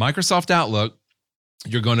 if it's Microsoft Outlook,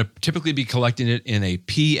 you're going to typically be collecting it in a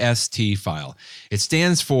PST file. It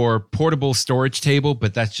stands for Portable Storage Table,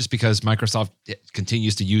 but that's just because Microsoft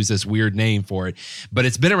continues to use this weird name for it. But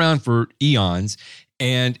it's been around for eons.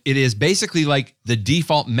 And it is basically like the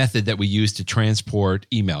default method that we use to transport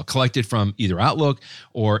email collected from either Outlook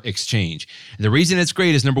or Exchange. And the reason it's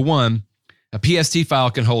great is, number one, a PST file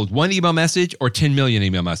can hold one email message or 10 million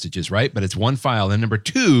email messages, right? But it's one file. And number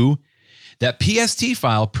two, that PST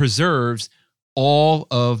file preserves all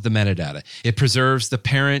of the metadata. It preserves the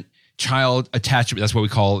parent-child attachment. That's what we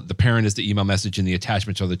call it. The parent is the email message and the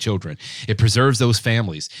attachments are the children. It preserves those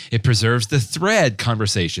families. It preserves the thread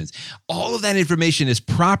conversations. All of that information is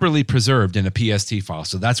properly preserved in a PST file.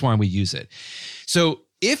 So that's why we use it. So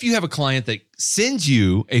if you have a client that sends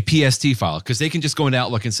you a PST file, because they can just go into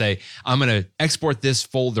Outlook and say, I'm going to export this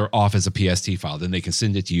folder off as a PST file, then they can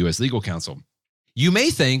send it to you as legal counsel. You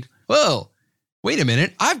may think, well, wait a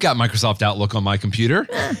minute, I've got Microsoft Outlook on my computer.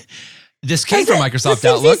 This came from Microsoft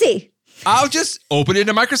Outlook. Easy. I'll just open it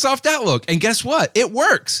in Microsoft Outlook. And guess what? It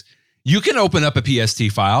works. You can open up a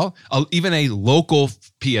PST file, even a local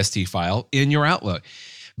PST file in your Outlook.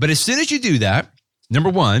 But as soon as you do that, number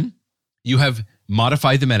one, you have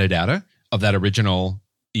modified the metadata of that original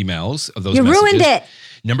emails of those messages. You ruined it.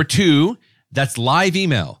 Number two, that's live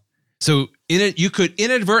email. So in it, you could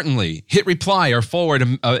inadvertently hit reply or forward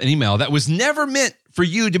an email that was never meant for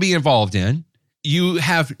you to be involved in. You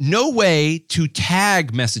have no way to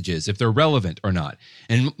tag messages if they're relevant or not.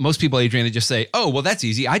 And most people, Adriana, just say, oh, well, that's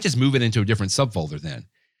easy. I just move it into a different subfolder then.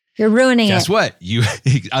 You're ruining Guess what?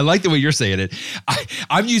 I like the way you're saying it.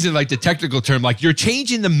 I'm using like the technical term, like you're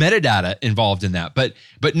changing the metadata involved in that. But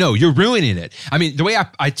no, you're ruining it. I mean, the way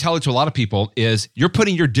I tell it to a lot of people is you're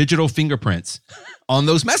putting your digital fingerprints on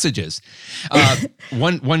those messages.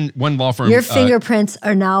 One law firm. Your fingerprints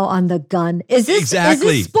are now on the gun. Is this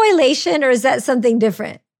spoliation or is that something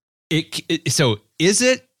different? So is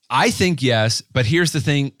it? I think yes. But here's the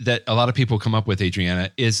thing that a lot of people come up with,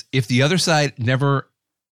 Adriana, is if the other side never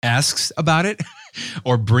asks about it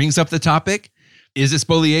or brings up the topic, is it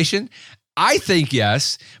spoliation? I think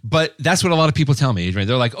yes, but that's what a lot of people tell me, Adrian.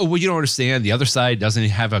 They're like, oh, well, you don't understand. The other side doesn't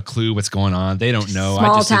have a clue what's going on. They don't know.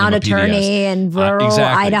 Small town attorney in rural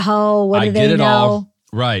Idaho. What do they know? All.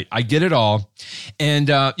 Right. I get it all. And,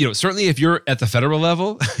 certainly if you're at the federal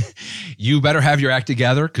level, you better have your act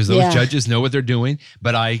together because those judges know what they're doing.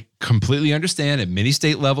 But I completely understand at many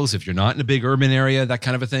state levels, if you're not in a big urban area, that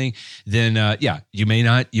kind of a thing, then you may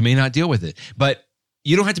not deal with it. But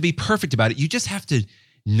you don't have to be perfect about it. You just have to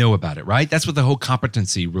know about it, right? That's what the whole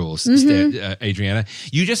competency rules, Adriana.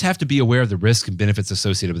 You just have to be aware of the risks and benefits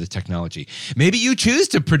associated with the technology. Maybe you choose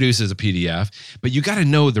to produce as a PDF, but you got to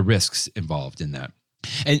know the risks involved in that.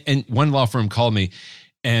 And one law firm called me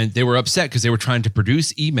and they were upset because they were trying to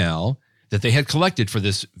produce email that they had collected for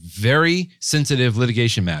this very sensitive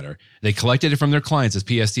litigation matter. They collected it from their clients as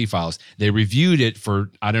PST files. They reviewed it for,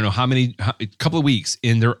 I don't know a couple of weeks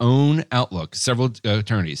in their own Outlook, several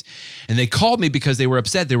attorneys. And they called me because they were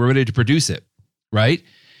upset. They were ready to produce it, right?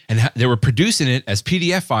 And they were producing it as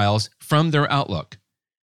PDF files from their Outlook.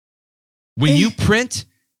 When you print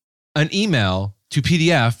an email to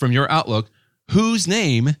PDF from your Outlook, whose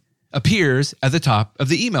name appears at the top of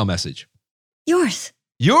the email message? Yours.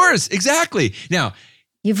 Yours, exactly. Now,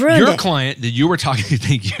 You've ruined your it. client that you were talking to,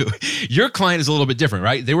 thank you. Your client is a little bit different,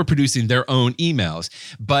 right? They were producing their own emails,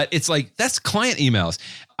 but it's like, that's client emails.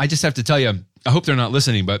 I just have to tell you, I hope they're not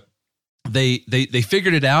listening, but they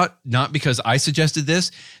figured it out, not because I suggested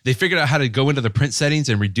this. They figured out how to go into the print settings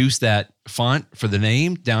and reduce that font for the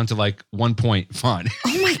name down to like 1-point font.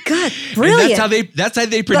 Oh my God, brilliant. And that's how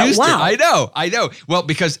they produced wow. it. I know. Well,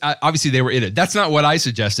 because obviously they were in it. That's not what I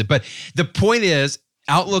suggested. But the point is,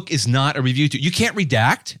 Outlook is not a review tool. You can't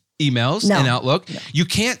redact emails in Outlook. No. You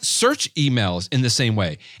can't search emails in the same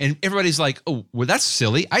way. And everybody's like, oh, well, that's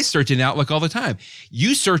silly. I search in Outlook all the time.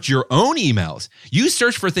 You search your own emails. You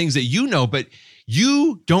search for things that you know, but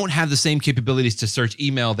you don't have the same capabilities to search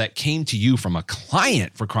email that came to you from a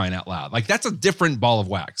client, for crying out loud. Like, that's a different ball of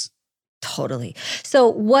wax. Totally. So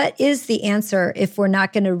what is the answer if we're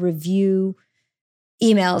not going to review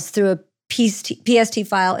emails through a PST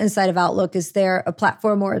file inside of Outlook? Is there a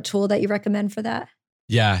platform or a tool that you recommend for that?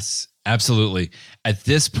 Yes, absolutely. At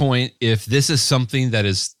this point, if this is something that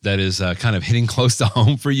is kind of hitting close to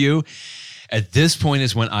home for you, at this point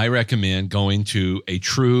is when I recommend going to a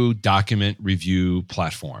true document review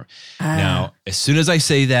platform. Now, as soon as I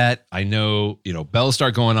say that, I know, bells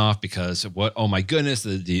start going off because of what, oh my goodness,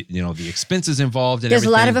 the expenses involved and There's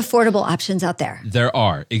everything. a lot of affordable options out there. There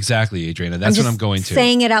are. Exactly, Adriana. That's what I'm going to.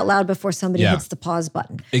 Saying it out loud before somebody hits the pause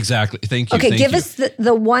button. Exactly. Thank you. Okay, give us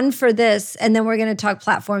the one for this, and then we're going to talk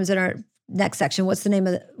platforms in our next section. What's the name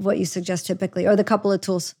of what you suggest typically, or the couple of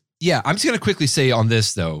tools? Yeah, I'm just going to quickly say on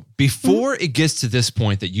this, though, before it gets to this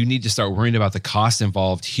point that you need to start worrying about the cost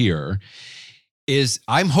involved here, is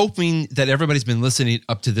I'm hoping that everybody's been listening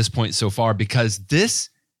up to this point so far, because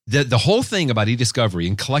the whole thing about eDiscovery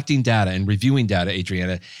and collecting data and reviewing data,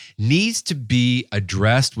 Adriana, needs to be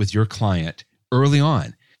addressed with your client early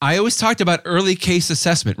on. I always talked about early case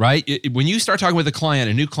assessment, right? When you start talking with a client,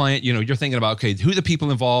 a new client, you're thinking about, okay, who are the people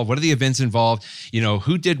involved? What are the events involved?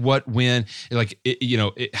 Who did what, when?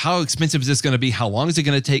 How expensive is this going to be? How long is it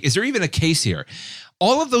going to take? Is there even a case here?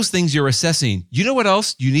 All of those things you're assessing. You know what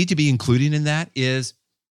else you need to be including in that is,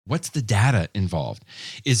 what's the data involved?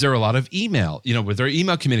 Is there a lot of email? Were there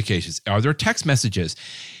email communications? Are there text messages?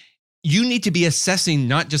 You need to be assessing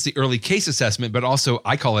not just the early case assessment, but also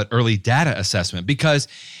I call it early data assessment, because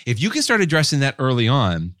if you can start addressing that early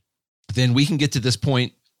on, then we can get to this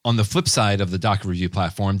point on the flip side of the doc review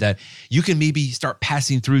platform that you can maybe start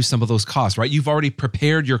passing through some of those costs, right? You've already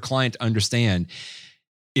prepared your client to understand,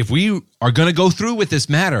 if we are going to go through with this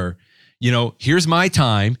matter, here's my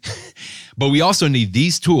time, but we also need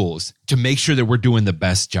these tools to make sure that we're doing the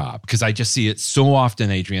best job. Because I just see it so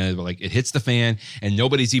often, Adriana, like it hits the fan and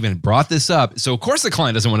nobody's even brought this up. So of course the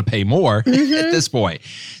client doesn't want to pay more at this point.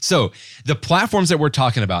 So the platforms that we're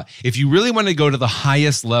talking about, if you really want to go to the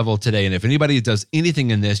highest level today, and if anybody does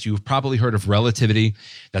anything in this, you've probably heard of Relativity.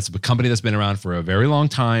 That's a company that's been around for a very long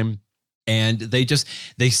time. And they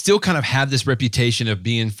still kind of have this reputation of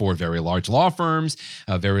being for very large law firms,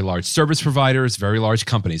 very large service providers, very large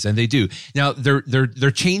companies, and they do. Now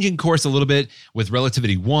they're changing course a little bit with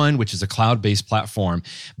Relativity One, which is a cloud-based platform,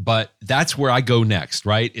 but that's where I go next,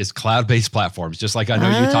 right? Is cloud-based platforms, just like I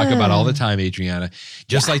know you talk about all the time, Adriana.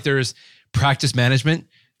 Just like there's practice management,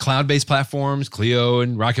 cloud-based platforms, Clio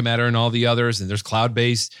and Rocket Matter and all the others, and there's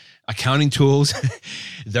cloud-based accounting tools.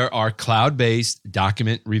 There are cloud-based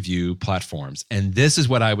document review platforms. And this is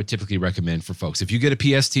what I would typically recommend for folks. If you get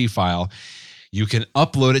a PST file, you can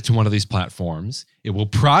upload it to one of these platforms. It will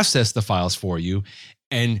process the files for you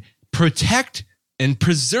and protect and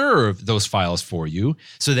preserve those files for you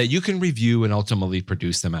so that you can review and ultimately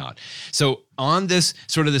produce them out. So on this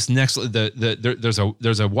sort of this next, there's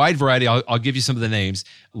a wide variety. I'll give you some of the names.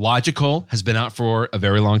 Logical has been out for a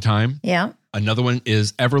very long time. Yeah. Another one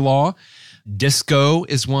is Everlaw. Disco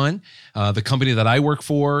is one. The company that I work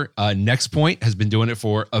for, NextPoint, has been doing it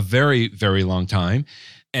for a very, very long time.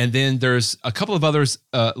 And then there's a couple of others,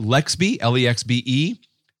 Lexbe, Lexbe.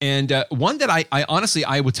 And one that I honestly,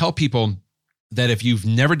 I would tell people that if you've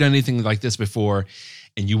never done anything like this before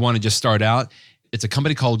and you want to just start out, it's a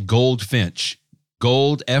company called Goldfinch.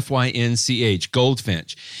 Gold, F-Y-N-C-H,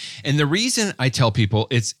 Goldfinch. And the reason I tell people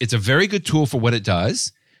it's a very good tool for what it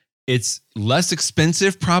does. It's less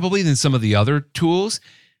expensive probably than some of the other tools,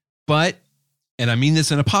 but, and I mean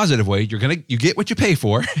this in a positive way, you get what you pay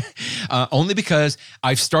for, only because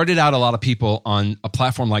I've started out a lot of people on a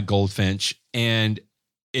platform like Goldfinch, and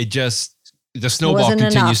the snowball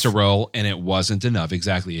continues to roll, and it wasn't enough.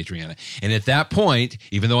 Exactly, Adriana. And at that point,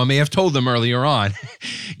 even though I may have told them earlier on,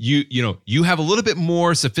 you have a little bit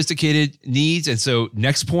more sophisticated needs. And so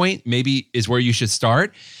NextPoint maybe is where you should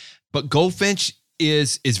start. But Goldfinch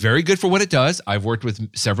is very good for what it does. I've worked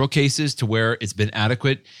with several cases to where it's been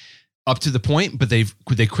adequate up to the point, but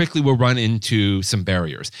they quickly will run into some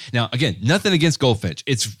barriers. Now, again, nothing against Goldfinch.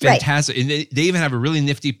 It's fantastic. Right. And they even have a really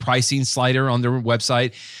nifty pricing slider on their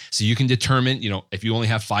website. So you can determine, if you only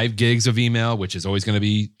have 5 gigs of email, which is always going to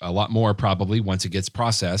be a lot more probably once it gets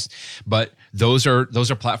processed. But those are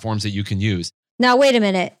platforms that you can use. Now, wait a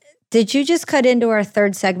minute. Did you just cut into our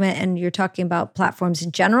third segment and you're talking about platforms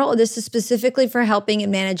in general, or this is specifically for helping and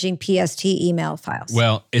managing PST email files?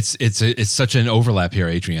 Well, it's such an overlap here,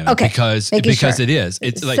 Adriana. Okay, because sure. it is.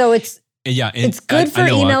 It's like, so it's good for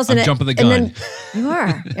emails. I'm jumping the gun. And then, you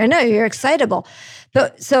are. I know you're excitable.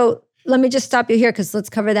 But so let me just stop you here because let's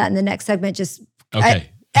cover that in the next segment.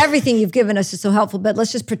 Everything you've given us is so helpful, but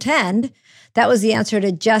let's just pretend that was the answer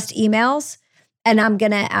to just emails. And I'm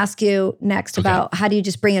going to ask you next about how do you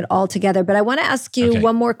just bring it all together. But I want to ask you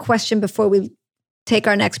one more question before we take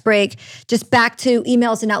our next break, just back to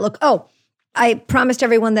emails and Outlook. Oh, I promised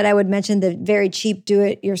everyone that I would mention the very cheap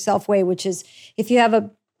do-it-yourself way, which is if you have a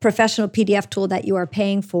professional PDF tool that you are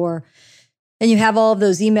paying for and you have all of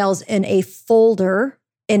those emails in a folder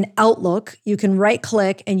in Outlook, you can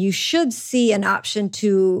right-click and you should see an option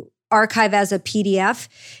to archive as a PDF,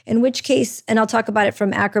 in which case, and I'll talk about it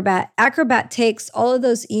from Acrobat. Acrobat takes all of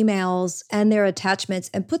those emails and their attachments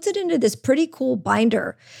and puts it into this pretty cool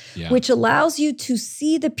binder, which allows you to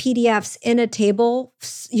see the PDFs in a table.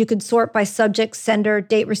 You can sort by subject, sender,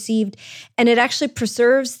 date received, and it actually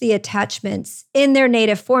preserves the attachments in their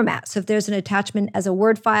native format. So if there's an attachment as a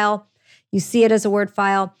Word file, you see it as a Word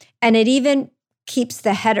file, and it even keeps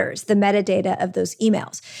the headers, the metadata of those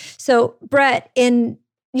emails. So Brett,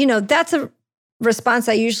 that's a response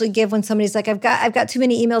I usually give when somebody's like, I've got too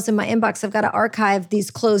many emails in my inbox. I've got to archive these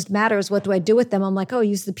closed matters. What do I do with them? I'm like,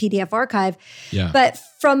 use the PDF archive. Yeah. But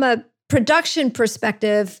from a production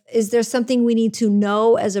perspective, is there something we need to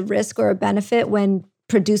know as a risk or a benefit when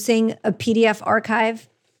producing a PDF archive?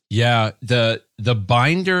 Yeah, the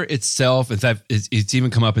binder itself, in fact, it's even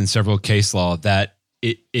come up in several case law that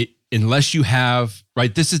it unless you have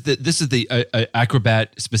this is the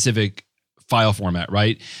Acrobat specific file format,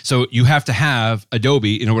 right? So you have to have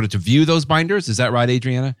Adobe in order to view those binders. Is that right,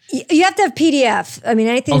 Adriana? You have to have PDF. I mean,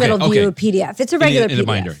 anything that'll view a PDF. It's a regular PDF. In a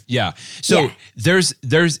binder. Yeah. So there's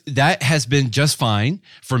that has been just fine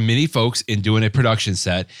for many folks in doing a production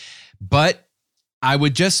set, but I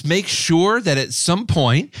would just make sure that at some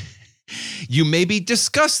point you maybe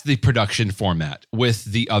discuss the production format with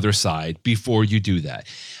the other side before you do that.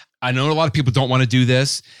 I know a lot of people don't want to do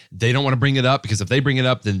this. They don't want to bring it up because if they bring it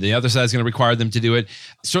up, then the other side is going to require them to do it.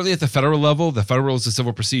 Certainly at the federal level, the Federal Rules of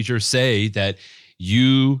Civil Procedure say that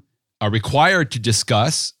you are required to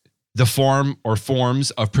discuss the form or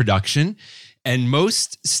forms of production. And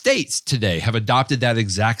most states today have adopted that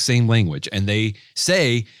exact same language. And they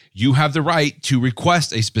say you have the right to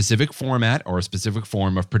request a specific format or a specific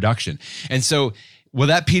form of production. And so will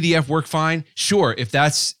that PDF work fine? Sure, if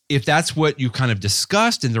that's what you kind of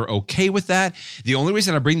discussed and they're okay with that. The only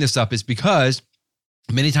reason I bring this up is because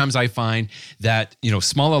many times I find that,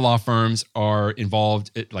 smaller law firms are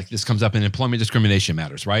involved, like this comes up in employment discrimination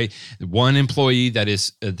matters, right? One employee that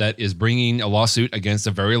is bringing a lawsuit against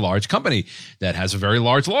a very large company that has a very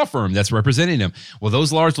large law firm that's representing them. Well,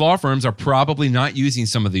 those large law firms are probably not using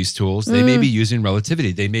some of these tools. They may be using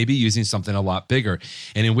relativity. They may be using something a lot bigger.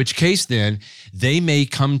 And in which case then they may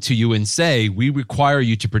come to you and say, we require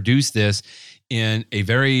you to produce this in a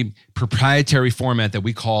very proprietary format that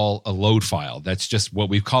we call a load file. That's just what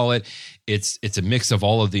we call it. It's a mix of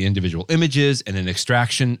all of the individual images and an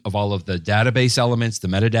extraction of all of the database elements, the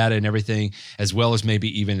metadata and everything, as well as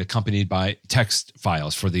maybe even accompanied by text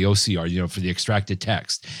files for the OCR, for the extracted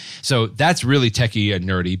text. So that's really techie and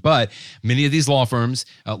nerdy, but many of these law firms,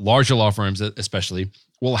 larger law firms especially,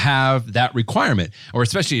 will have that requirement, or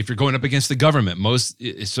especially if you're going up against the government.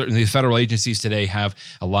 Certainly the federal agencies today have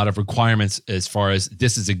a lot of requirements as far as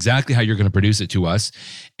this is exactly how you're going to produce it to us.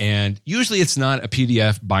 And usually it's not a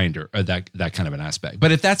PDF binder or that kind of an aspect.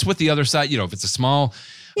 But if that's what the other side, if it's a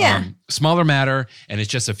smaller matter and it's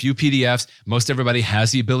just a few PDFs, most everybody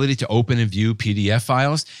has the ability to open and view PDF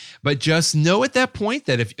files. But just know at that point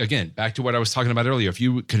that if, again, back to what I was talking about earlier, if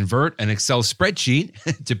you convert an Excel spreadsheet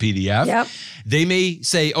to PDF, they may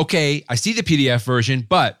say, okay, I see the PDF version,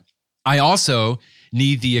 but I also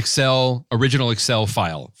need the original Excel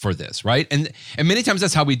file for this, right? And many times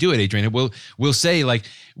that's how we do it, Adriana. We'll say like,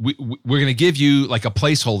 we're going to give you like a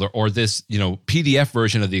placeholder or this, PDF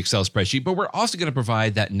version of the Excel spreadsheet, but we're also going to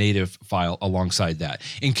provide that native file alongside that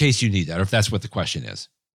in case you need that, or if that's what the question is.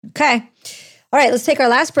 Okay. All right, let's take our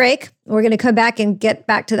last break. We're going to come back and get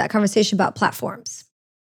back to that conversation about platforms.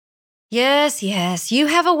 Yes, yes. You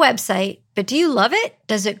have a website, but do you love it?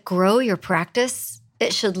 Does it grow your practice?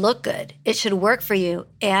 It should look good. It should work for you.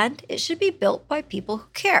 And it should be built by people who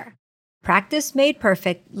care. Practice Made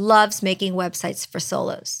Perfect loves making websites for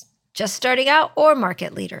solos, just starting out or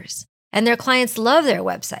market leaders. And their clients love their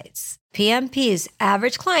websites. PMP's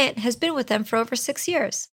average client has been with them for over 6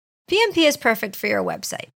 years. PMP is perfect for your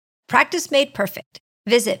website. Practice Made Perfect.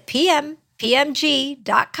 Visit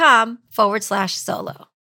pmpg.com/solo.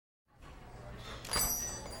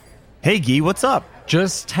 Hey, Guy, what's up?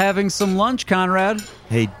 Just having some lunch, Conrad.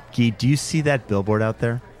 Hey, Guy, do you see that billboard out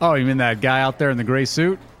there? Oh, you mean that guy out there in the gray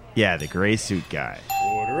suit? Yeah, the gray suit guy.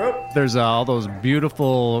 There's all those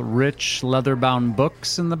beautiful, rich, leather-bound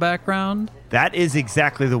books in the background. That is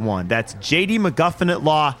exactly the one. That's J.D. McGuffin at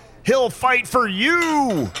Law. He'll fight for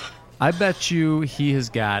you! I bet you he has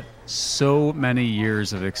got so many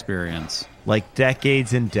years of experience. Like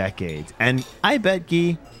decades and decades. And I bet,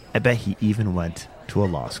 Guy, he even went to a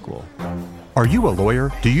law school. Are you a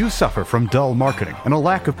lawyer? Do you suffer from dull marketing and a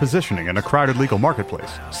lack of positioning in a crowded legal marketplace?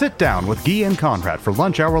 Sit down with Guy and Conrad for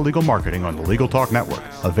Lunch Hour Legal Marketing on the Legal Talk Network.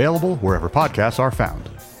 Available wherever podcasts are found.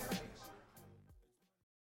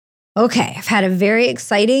 Okay, I've had a very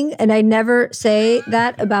exciting, and I never say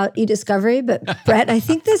that about eDiscovery, but Brett, I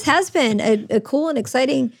think this has been a cool and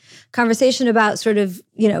exciting conversation about sort of,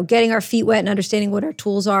 getting our feet wet and understanding what our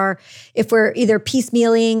tools are. If we're either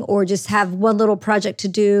piecemealing or just have one little project to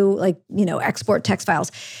do, like, export text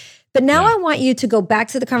files. But now I want you to go back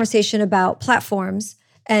to the conversation about platforms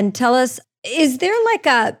and tell us, is there like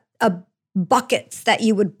a buckets that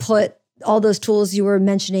you would put all those tools you were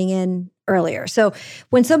mentioning in earlier? So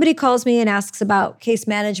when somebody calls me and asks about case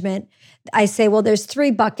management, I say, well, there's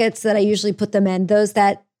 3 buckets that I usually put them in. Those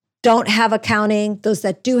that don't have accounting, those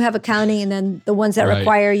that do have accounting, and then the ones that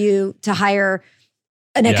require you to hire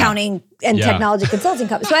an accounting and technology consulting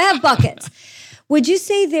company. So I have buckets. Would you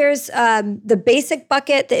say there's the basic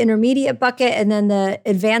bucket, the intermediate bucket, and then the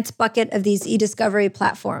advanced bucket of these eDiscovery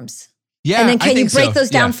platforms? Yeah, and then can you break so.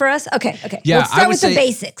 those down for us? Okay. Yeah, Let's start with the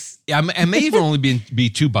basics. Yeah, it may even only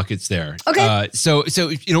be 2 buckets there. Okay. So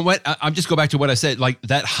you know what? I'll just go back to what I said. Like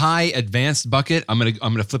that high advanced bucket, I'm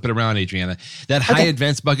gonna flip it around, Adriana. That high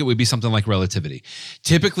advanced bucket would be something like relativity.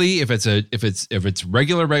 Typically, if it's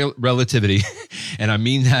regular relativity, and I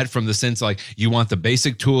mean that from the sense like you want the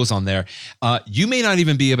basic tools on there, you may not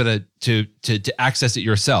even be able to access it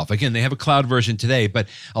yourself. Again, they have a cloud version today, but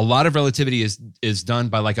a lot of relativity is done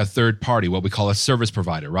by like a third party, what we call a service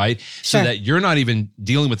provider, right? Sure. So that you're not even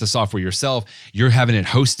dealing with the software yourself, you're having it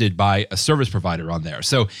hosted by a service provider on there.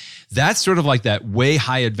 So that's sort of like that way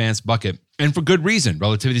high advanced bucket. And for good reason.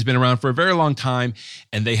 Relativity's been around for a very long time,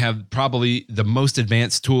 and they have probably the most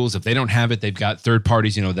advanced tools. If they don't have it, they've got third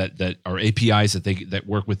parties, that are APIs that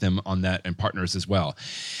work with them on that, and partners as well.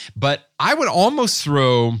 But I would almost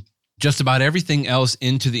throw just about everything else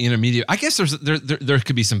into the intermediate. I guess there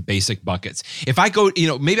could be some basic buckets. If I go,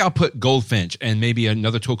 maybe I'll put Goldfinch and maybe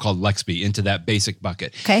another tool called Lexby into that basic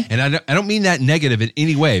bucket. Okay. And I don't mean that negative in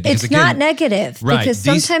any way. Because it's not negative, because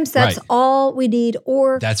sometimes that's all we need,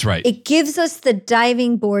 or that's right. It gives us the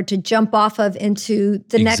diving board to jump off of into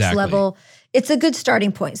the next level. It's a good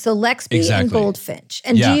starting point. So Lexby and Goldfinch.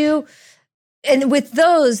 And and with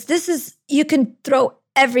those, you can throw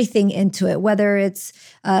everything into it, whether it's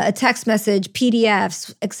a text message,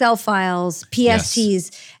 PDFs, Excel files,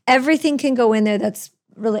 PSTs, everything can go in there. That's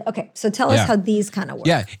really, okay. So tell us how these kind of work.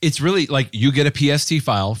 Yeah, it's really like you get a PST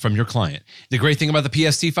file from your client. The great thing about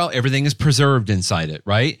the PST file, everything is preserved inside it,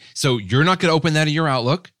 right? So you're not going to open that in your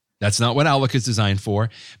Outlook. That's not what Outlook is designed for.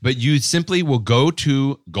 But you simply will go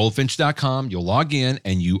to goldfinch.com, you'll log in,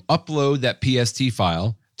 and you upload that PST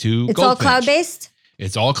file to Goldfinch. It's all cloud-based?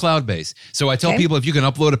 It's all cloud-based. So I tell people, if you can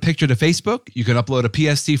upload a picture to Facebook, you can upload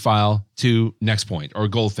a PST file to NextPoint or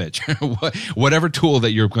Goldfinch, whatever tool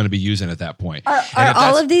that you're going to be using at that point. Are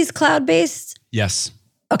all of these cloud-based? Yes.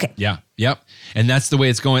 Okay. Yeah. Yep. And that's the way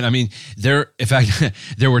it's going. I mean, there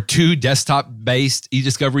were 2 desktop-based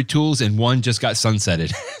eDiscovery tools, and one just got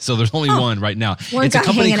sunsetted. So there's only one right now. It's a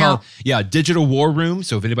company called Digital War Room.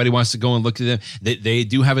 So if anybody wants to go and look at them, they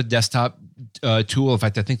do have a desktop tool. In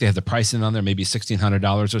fact, I think they have the pricing on there, maybe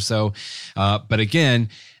 $1,600 or so. But again,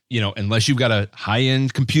 unless you've got a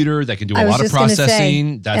high-end computer that can do a lot of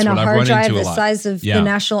processing, that's what I've run into a lot. And a hard drive the size of the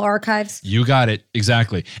National Archives. You got it.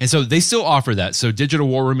 Exactly. And so they still offer that. So Digital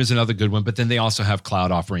War Room is another good one, but then they also have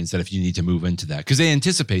cloud offerings that if you need to move into that, because they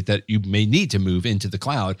anticipate that you may need to move into the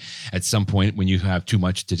cloud at some point when you have too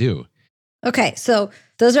much to do. Okay. So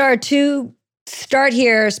those are our 2 start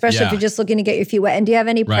here, especially if Yeah. you're just looking to get your feet wet. And do you have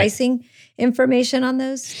any Right. pricing information on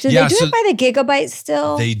those? Do Yeah, they do so it by the gigabyte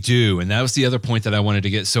still? They do. And that was the other point that I wanted to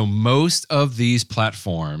get. So most of these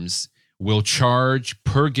platforms will charge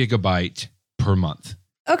per gigabyte per month.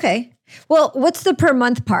 Okay. Well, what's the per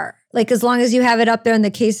month part? Like as long as you have it up there and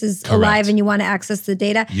the case is alive Correct. and you want to access the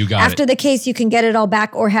data. You got After it. the case, you can get it all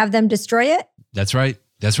back or have them destroy it? That's right.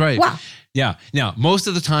 That's right. Wow. Yeah. Now, most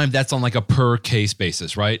of the time, that's on like a per case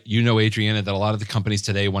basis, right? You know, Adriana, that a lot of the companies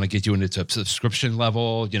today want to get you into a subscription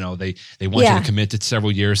level. You know, they want you to commit to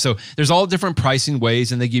several years. So there's all different pricing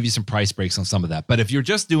ways, and they give you some price breaks on some of that. But if you're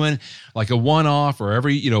just doing like a one-off or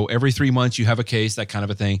every 3 months you have a case, that kind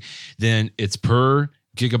of a thing, then it's per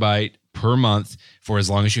gigabyte per month for as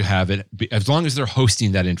long as you have it, as long as they're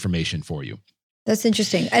hosting that information for you. That's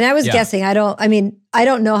interesting. And I was Yeah. guessing, I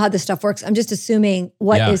don't know how this stuff works. I'm just assuming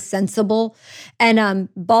what is sensible and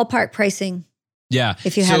ballpark pricing. Yeah.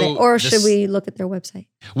 If you have it, or should we look at their website?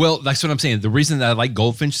 Well, that's what I'm saying. The reason that I like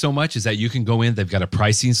Goldfinch so much is that you can go in, they've got a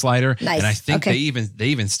pricing slider. Nice. And I think Okay. they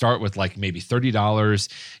even start with like maybe $30,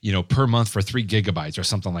 per month for 3 gigabytes or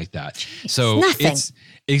something like that. So nothing. it's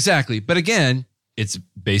exactly. But again, it's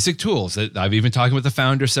basic tools. I've even talked with the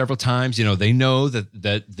founder several times. They know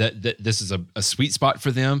that this is a sweet spot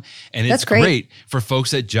for them, and it's That's great. for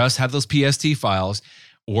folks that just have those PST files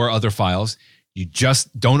or other files. You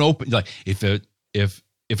just don't open, like if a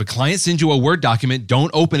client sends you a Word document,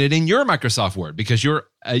 don't open it in your Microsoft Word because you're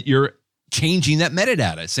changing that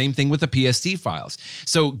metadata. Same thing with the PST files.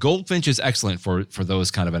 So Goldfinch is excellent for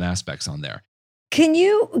those kind of an aspects on there. Can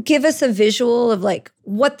you give us a visual of like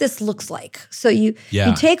what this looks like? So you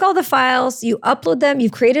take all the files, you upload them,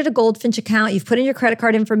 you've created a Goldfinch account, you've put in your credit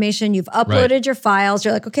card information, you've uploaded your files.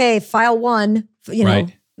 You're like, okay, file 1,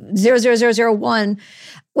 00001.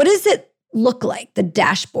 What does it look like? The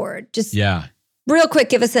dashboard? Just real quick,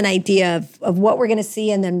 give us an idea of what we're going to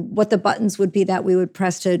see and then what the buttons would be that we would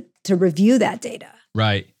press to review that data.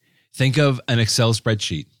 Right. Think of an Excel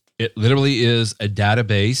spreadsheet. It literally is a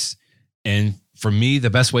database. And for me, the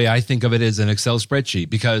best way I think of it is an Excel spreadsheet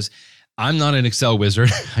because I'm not an Excel wizard.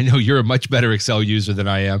 I know you're a much better Excel user than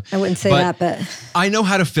I am. I wouldn't say that, but I know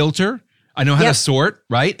how to filter. I know how to sort,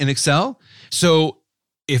 right, in Excel. So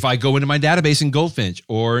if I go into my database in Goldfinch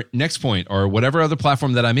or NextPoint or whatever other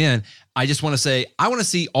platform that I'm in, I just want to say, I want to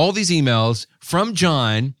see all these emails from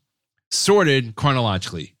John sorted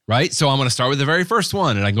chronologically, right? So I'm going to start with the very first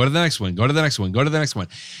one and I go to the next one, go to the next one, go to the next one.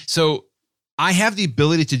 So I have the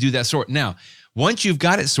ability to do that sort. Now, once you've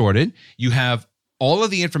got it sorted, you have all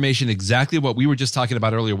of the information, exactly what we were just talking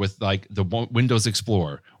about earlier with like the Windows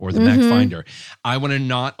Explorer or the Mac Finder. I want to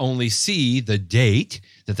not only see the date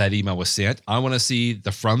that email was sent, I want to see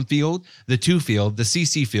the from field, the to field, the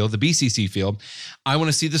CC field, the BCC field. I want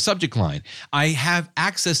to see the subject line. I have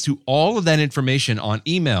access to all of that information on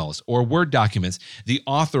emails or Word documents. The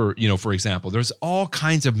author, for example, there's all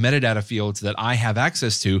kinds of metadata fields that I have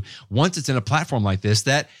access to once it's in a platform like this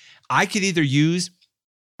that I could either use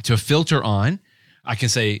to filter on. I can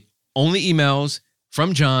say only emails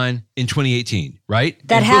from John in 2018, right?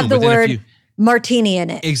 That and have boom, the within word martini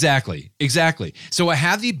in it. Exactly. So I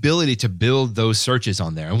have the ability to build those searches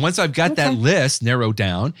on there. And once I've got that list narrowed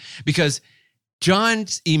down, because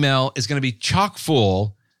John's email is going to be chock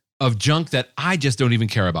full of junk that I just don't even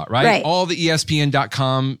care about, right? All the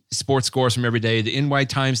ESPN.com sports scores from every day, the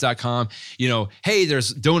NYTimes.com, hey,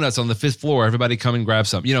 there's donuts on the 5th floor. Everybody come and grab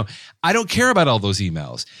some. I don't care about all those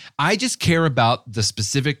emails. I just care about the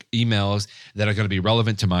specific emails that are going to be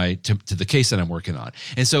relevant to to the case that I'm working on.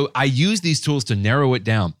 And so I use these tools to narrow it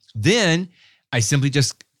down. Then I simply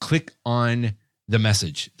just click on the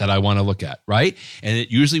message that I want to look at, right? And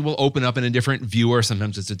it usually will open up in a different viewer.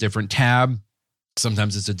 Sometimes it's a different tab.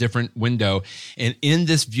 Sometimes it's a different window. And in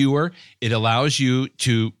this viewer, it allows you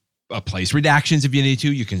to place redactions if you need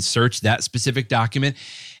to. You can search that specific document.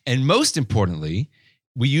 And most importantly,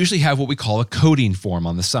 we usually have what we call a coding form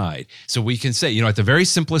on the side. So we can say, at the very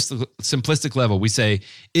simplistic level, we say,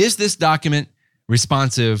 is this document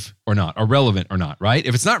responsive or not, or relevant or not, right?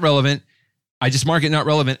 If it's not relevant, I just mark it not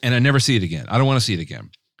relevant and I never see it again. I don't want to see it again.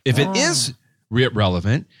 If it is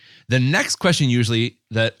relevant, the next question usually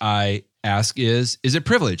that I ask is it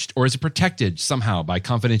privileged or is it protected somehow by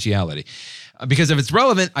confidentiality? Because if it's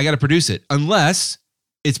relevant, I got to produce it unless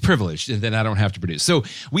it's privileged and then I don't have to produce. So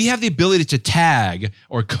we have the ability to tag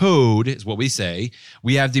or code is what we say.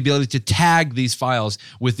 We have the ability to tag these files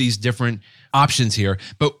with these different options here,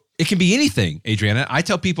 but it can be anything, Adriana. I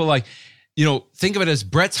tell people like, think of it as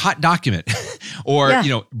Brett's hot document or,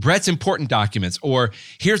 Brett's important documents, or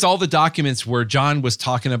here's all the documents where John was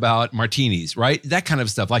talking about martinis, right? That kind of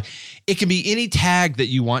stuff. Like it can be any tag that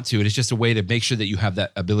you want to. It is just a way to make sure that you have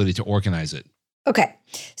that ability to organize it. Okay.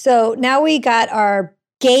 So now we got our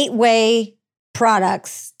gateway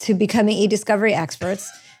products to becoming eDiscovery experts,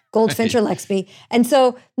 Goldfinch or Lexby. And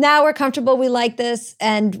so now we're comfortable. We like this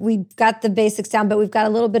and we've got the basics down, but we've got a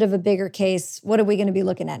little bit of a bigger case. What are we going to be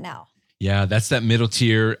looking at now? Yeah, that's that middle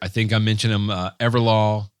tier. I think I mentioned them,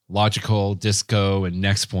 Everlaw, Logical, Disco, and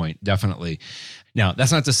NextPoint, definitely. Now,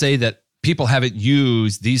 that's not to say that people haven't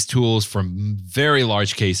used these tools for very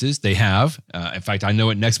large cases. They have. In fact, I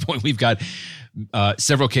know at NextPoint, we've got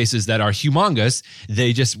several cases that are humongous.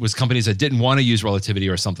 They just was companies that didn't want to use relativity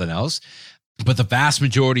or something else. But the vast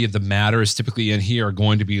majority of the matters typically in here are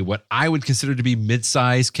going to be what I would consider to be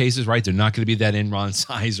mid-sized cases, right? They're not going to be that Enron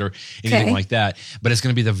size or anything like that. But it's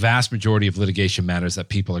going to be the vast majority of litigation matters that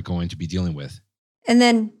people are going to be dealing with. And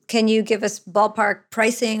then can you give us ballpark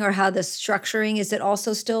pricing or how the structuring? Is it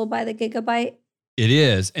also still by the gigabyte? It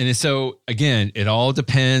is. And so, again, it all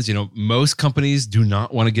depends. Most companies do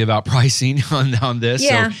not want to give out pricing on this.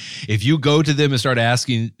 Yeah. So if you go to them and start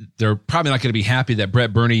asking, they're probably not going to be happy that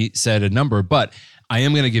Brett Burney said a number, but I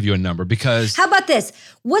am going to give you a number because... How about this?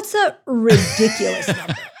 What's a ridiculous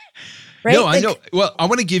number? Right? No, I know. Well, I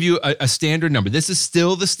want to give you a standard number. This is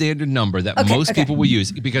still the standard number that most people will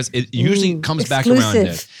use because it usually comes back around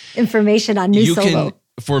this. Information on New Solo.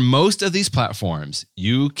 For most of these platforms,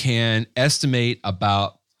 you can estimate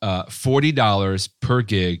about $40 per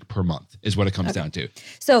gig per month is what it comes down to.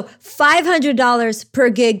 So $500 per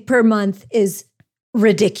gig per month is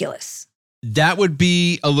ridiculous. That would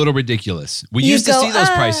be a little ridiculous. We used to see those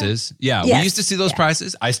prices. Yeah, we used to see those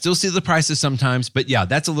prices. I still see the prices sometimes, but yeah,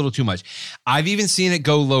 that's a little too much. I've even seen it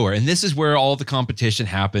go lower. And this is where all the competition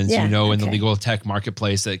happens, in the legal tech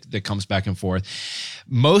marketplace that comes back and forth.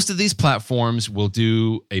 Most of these platforms will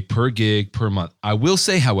do a per gig per month. I will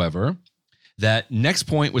say, however, that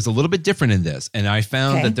NextPoint was a little bit different in this. And I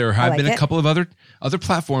found that there have been a couple of other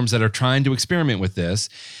platforms that are trying to experiment with this.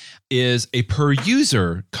 Is a per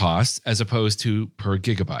user cost as opposed to per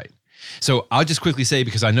gigabyte. So I'll just quickly say,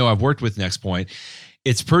 because I know I've worked with NextPoint,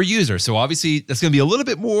 it's per user. So obviously that's going to be a little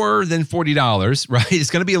bit more than $40, right? It's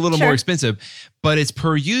going to be a little more expensive, but it's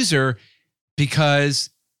per user because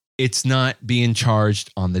it's not being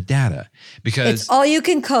charged on the data. Because it's all you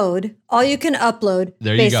can code, all you can upload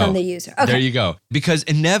based on the user. Okay. There you go. Because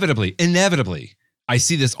inevitably, I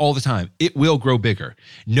see this all the time. It will grow bigger.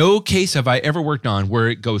 No case have I ever worked on where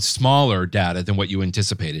it goes smaller data than what you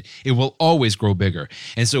anticipated. It will always grow bigger.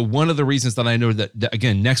 And so one of the reasons that I know that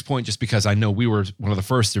again, NextPoint, just because I know we were one of the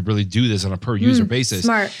first to really do this on a per user basis.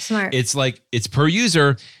 Smart. It's like, it's per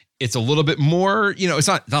user. It's a little bit more, it's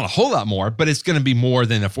not a whole lot more, but it's going to be more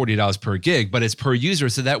than a $40 per gig, but it's per user.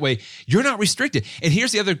 So that way you're not restricted. And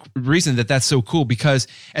here's the other reason that that's so cool, because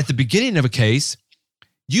at the beginning of a case,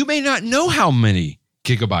 you may not know how many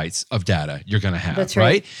gigabytes of data you're going to have. That's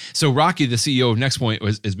right. So Rocky, the CEO of NextPoint,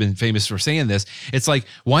 has been famous for saying this. It's like,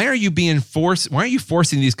 why are you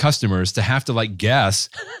forcing these customers to have to guess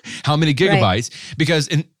how many gigabytes? Right. Because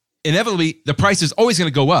inevitably the price is always going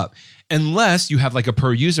to go up unless you have a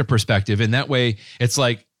per user perspective. And that way it's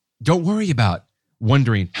like, don't worry about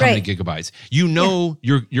wondering how many gigabytes.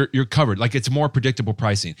 You're covered. It's more predictable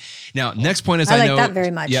pricing. Now, NextPoint is I know that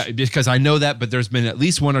very much. Yeah, because I know that, but there's been at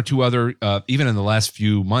least one or two other, even in the last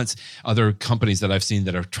few months, other companies that I've seen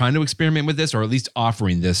that are trying to experiment with this, or at least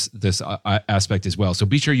offering this aspect as well. So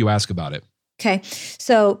be sure you ask about it. Okay.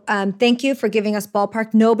 So thank you for giving us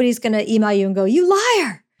ballpark. Nobody's going to email you and go, "You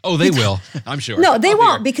liar." Oh, they will. I'm sure. No, they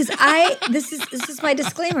won't, because this is my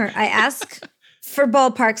disclaimer. I ask for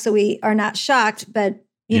ballpark, so we are not shocked, but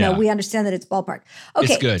we understand that it's ballpark.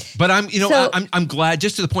 Okay, it's good. But I'm glad.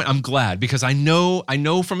 Just to the point, I'm glad because I know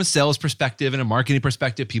from a sales perspective and a marketing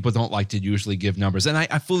perspective, people don't like to usually give numbers, and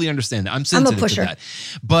I fully understand that. I'm sensitive to that.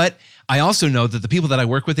 But I also know that the people that I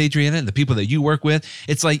work with, Adriana, and the people that you work with,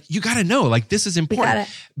 it's like, you got to know, this is important.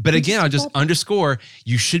 But again, I'll just underscore,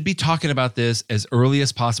 you should be talking about this as early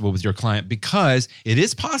as possible with your client, because it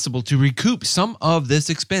is possible to recoup some of this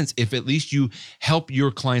expense if at least you help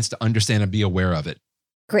your clients to understand and be aware of it.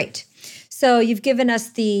 Great. So you've given us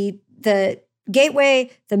the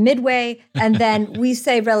gateway, the midway, and then we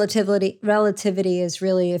say relativity. Relativity is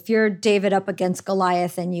really, if you're David up against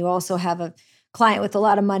Goliath and you also have a client with a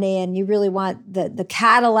lot of money and you really want the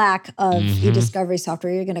Cadillac of eDiscovery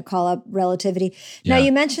software, you're going to call up relativity. Now,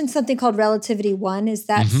 you mentioned something called Relativity 1. Is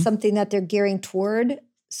that something that they're gearing toward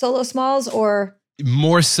solo smalls, or?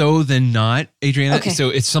 More so than not, Adriana. Okay. So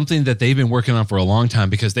it's something that they've been working on for a long time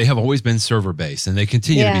because they have always been server-based and they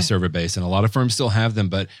continue to be server-based. And a lot of firms still have them,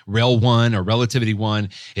 but Rel 1 or Relativity 1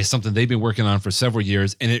 is something they've been working on for several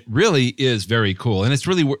years. And it really is very cool. And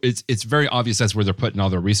it's very obvious that's where they're putting all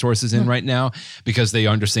their resources in right now because they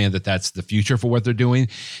understand that that's the future for what they're doing.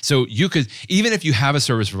 So you could, even if you have a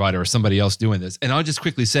service provider or somebody else doing this, and I'll just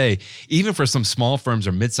quickly say, even for some small firms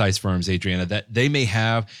or mid-sized firms, Adriana, that they may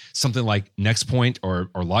have something like NextPoint or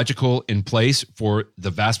Logical in place for the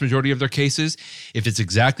vast majority of their cases. If it's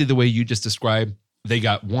exactly the way you just described, they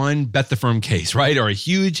got one bet the firm case, right? Or a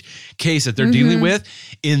huge case that they're dealing with.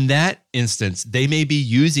 In that instance, they may be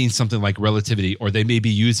using something like Relativity, or they may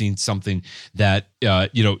be using something that,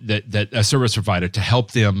 that a service provider to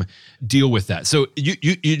help them deal with that. So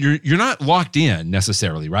you're not locked in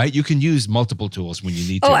necessarily, right? You can use multiple tools when you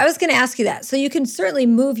need to. Oh, I was going to ask you that. So you can certainly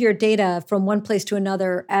move your data from one place to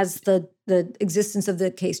another as the existence of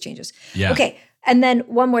the case changes. Yeah. Okay. And then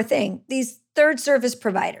one more thing, these third service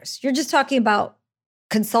providers, you're just talking about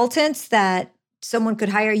consultants that someone could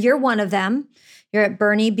hire. You're one of them. You're at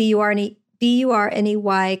Burney, BURNEY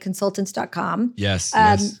consultants.com. Yes.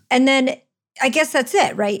 And then I guess that's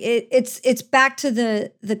it, right? It's back to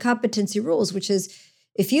the competency rules, which is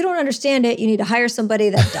if you don't understand it, you need to hire somebody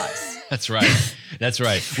that does. That's right. That's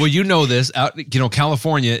right. Well, you know this.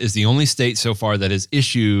 California is the only state so far that has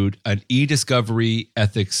issued an eDiscovery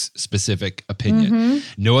ethics specific opinion.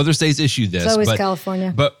 No other states issued this. It's always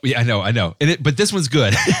California. But yeah, I know. But this one's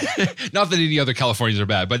good. Not that any other Californians are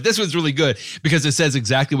bad, but this one's really good because it says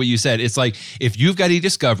exactly what you said. It's like if you've got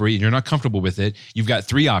eDiscovery and you're not comfortable with it, you've got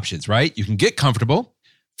three options, right? You can get comfortable,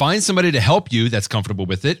 find somebody to help you that's comfortable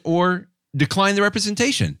with it, or decline the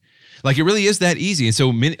representation. Like it really is that easy. And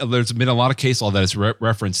so there's been a lot of case law that has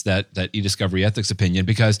referenced that eDiscovery ethics opinion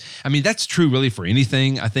because, I mean, that's true really for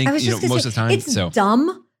anything, I think, most of the time. It's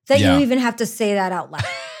dumb that you even have to say that out loud.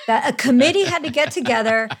 That a committee had to get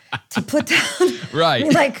together to put down. Right. I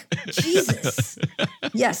mean, like, Jesus.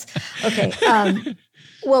 Yes. Okay.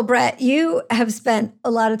 Well, Brett, you have spent a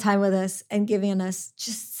lot of time with us and giving us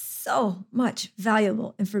just so much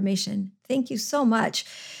valuable information. Thank you so much.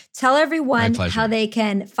 Tell everyone how they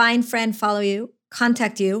can find, friend, follow you,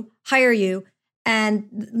 contact you, hire you, and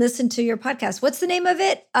listen to your podcast. What's the name of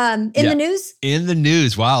it? In the News? In the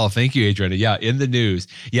News. Wow. Thank you, Adriana. Yeah, In the News.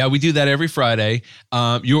 Yeah, we do that every Friday.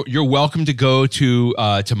 You're welcome to go to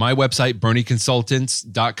my website,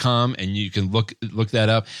 BurneyConsultants.com, and you can look that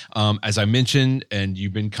up. As I mentioned, and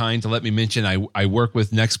you've been kind to let me mention, I work with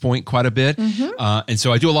NextPoint quite a bit. And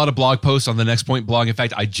so I do a lot of blog posts on the NextPoint blog. In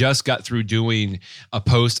fact, I just got through doing a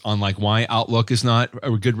post on like why Outlook is not a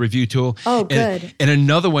good review tool. Oh, good. And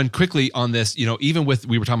another one quickly on this, even with,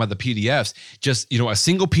 we were talking about the PDFs, just, a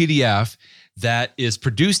single PDF that is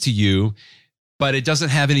produced to you, but it doesn't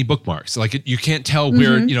have any bookmarks. Like you can't tell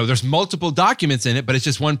where, there's multiple documents in it, but it's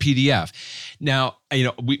just one PDF. Now,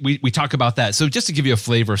 we talk about that. So just to give you a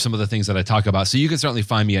flavor of some of the things that I talk about, so you can certainly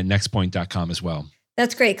find me at nextpoint.com as well.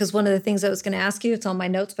 That's great, because one of the things I was going to ask you, it's on my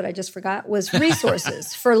notes, but I just forgot, was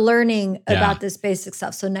resources for learning about this basic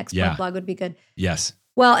stuff. So NextPoint blog would be good. Yes.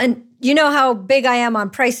 Well, and you know how big I am on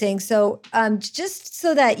pricing. So just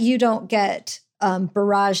so that you don't get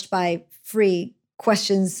barraged by free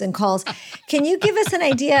questions and calls, can you give us an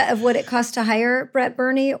idea of what it costs to hire Brett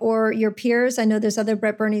Burney or your peers? I know there's other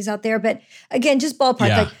Brett Burneys out there, but again, just ballpark.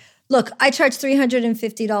 Yeah. Like, look, I charge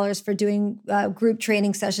 $350 for doing group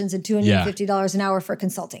training sessions and $250 an hour for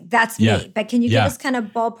consulting. That's me. But can you give us kind of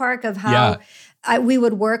ballpark of how we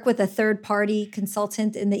would work with a third-party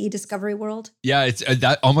consultant in the eDiscovery world? Yeah, it's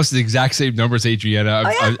that almost the exact same numbers, Adriana.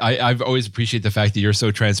 I've always appreciate the fact that you're so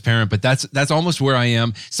transparent, but that's almost where I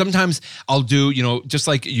am. Sometimes I'll do, just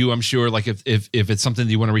like you, I'm sure, like if it's something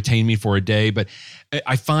that you want to retain me for a day, but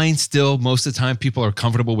I find still most of the time people are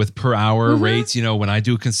comfortable with per hour rates. When I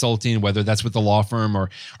do consulting, whether that's with the law firm or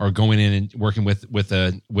going in and working with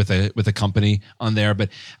a company on there. But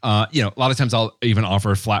a lot of times I'll even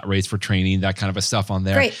offer flat rates for training, that kind of a stuff on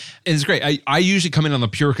there. Great. And it's great. I usually come in on the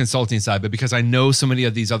pure consulting side, but because I know so many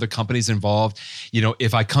of these other companies involved,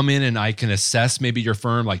 if I come in and I can assess maybe your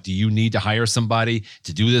firm, like, do you need to hire somebody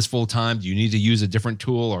to do this full time? Do you need to use a different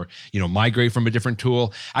tool or, migrate from a different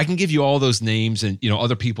tool? I can give you all those names and,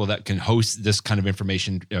 other people that can host this kind of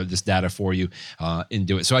information, this data for you and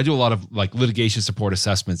do it. So I do a lot of like litigation support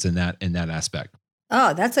assessments in that aspect.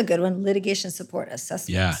 Oh, that's a good one. Litigation support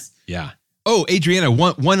assessments. Yeah. Oh, Adriana,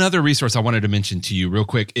 one other resource I wanted to mention to you real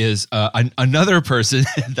quick is another person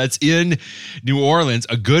that's in New Orleans,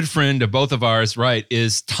 a good friend of both of ours, right,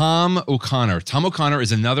 is Tom O'Connor. Tom O'Connor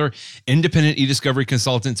is another independent eDiscovery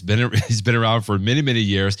consultant. He's been around for many, many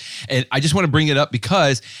years. And I just want to bring it up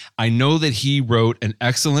because I know that he wrote an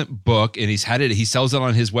excellent book, and he sells it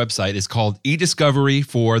on his website. It's called eDiscovery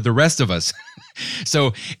for the Rest of Us.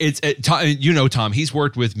 So Tom, he's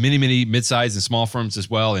worked with many, many mid-sized and small firms as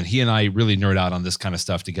well. And he and I really nerd out on this kind of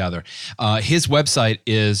stuff together. His website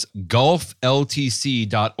is gulfltc.org.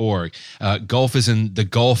 Gulf is in the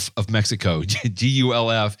Gulf of Mexico,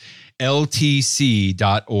 GULF.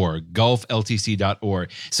 LTC.org,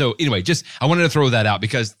 gulfltc.org. So anyway, I wanted to throw that out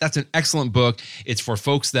because that's an excellent book. It's for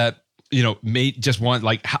folks that may just want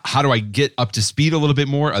how do I get up to speed a little bit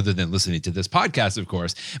more other than listening to this podcast, of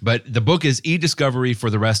course. But the book is eDiscovery for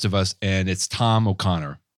the Rest of Us, and it's Tom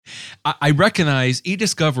O'Connor. I recognize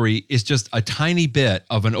eDiscovery is just a tiny bit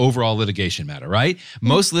of an overall litigation matter, right?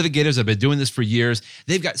 Most litigators have been doing this for years.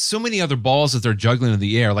 They've got so many other balls that they're juggling in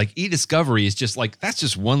the air. Like eDiscovery is just that's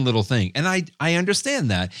just one little thing. And I understand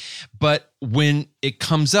that. But when it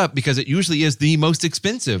comes up, because it usually is the most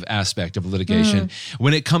expensive aspect of litigation,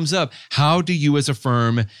 when it comes up, how do you as a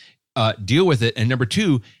firm deal with it? And number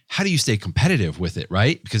two, how do you stay competitive with it,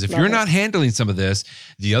 right? Because if you're not handling some of this,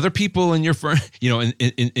 the other people in your firm,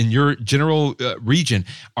 in your general region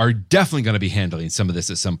are definitely going to be handling some of this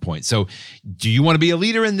at some point. So do you want to be a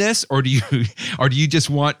leader in this, or do you just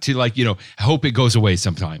want to hope it goes away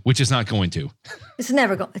sometime, which is not going to? It's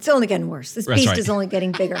never going. It's only getting worse. This beast is only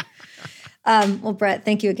getting bigger. Well, Brett,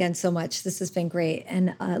 thank you again so much. This has been great.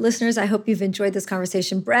 And listeners, I hope you've enjoyed this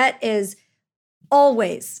conversation. Brett is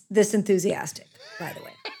always this enthusiastic, by the way.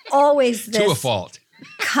 Always this. To a fault.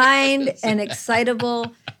 Kind and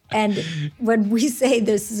excitable. And when we say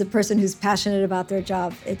this is a person who's passionate about their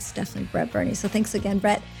job, it's definitely Brett Burney. So thanks again,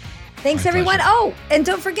 Brett. Thanks, everyone. Pleasure. Oh, and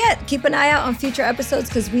don't forget, keep an eye out on future episodes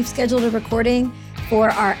because we've scheduled a recording for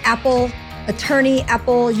our Apple attorney,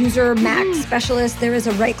 Apple user Mac specialist. There is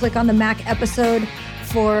a right click on the Mac episode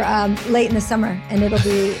for late in the summer, and it'll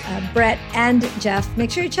be Brett and Jeff.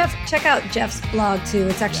 Make sure you check out Jeff's blog too.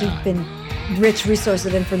 It's actually been rich resource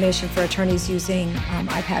of information for attorneys using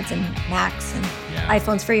iPads and Macs and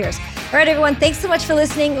iPhones for years. All right, everyone, thanks so much for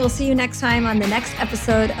listening. We'll see you next time on the next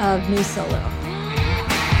episode of New Solo.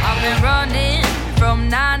 I've been running from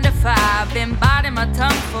 9 to 5, been biting my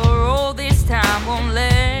tongue for all this time. Won't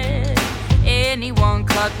let anyone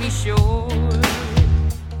cut me short.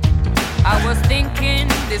 I was thinking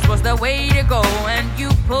this was the way to go, and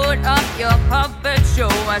you put up your puppet show.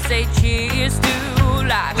 I say cheers to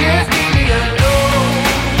life. Just leave me alone.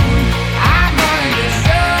 I'm running the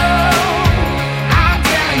show. I'm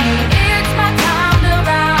telling you, it's my time to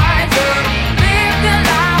rise up. Live the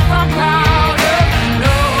life I'm proud of.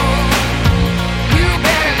 No, you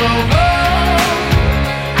better go home.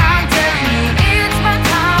 I'm telling you, it's my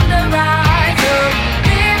time to rise up.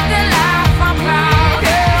 Live the life I'm proud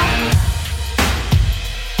of.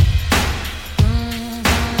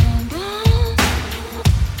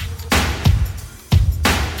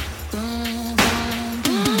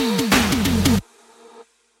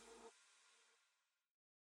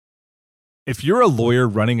 If you're a lawyer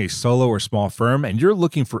running a solo or small firm and you're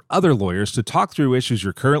looking for other lawyers to talk through issues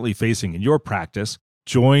you're currently facing in your practice,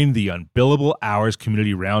 join the Unbillable Hours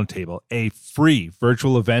Community Roundtable, a free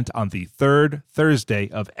virtual event on the third Thursday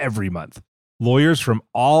of every month. Lawyers from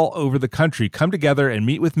all over the country come together and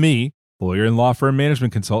meet with me, lawyer and law firm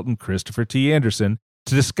management consultant Christopher T. Anderson,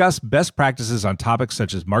 to discuss best practices on topics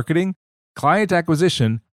such as marketing, client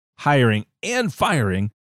acquisition, hiring and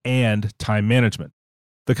firing, and time management.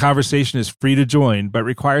 The conversation is free to join, but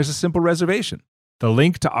requires a simple reservation. The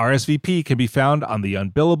link to RSVP can be found on the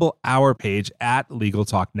Unbillable Hour page at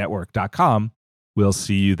LegalTalkNetwork.com. We'll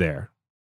see you there.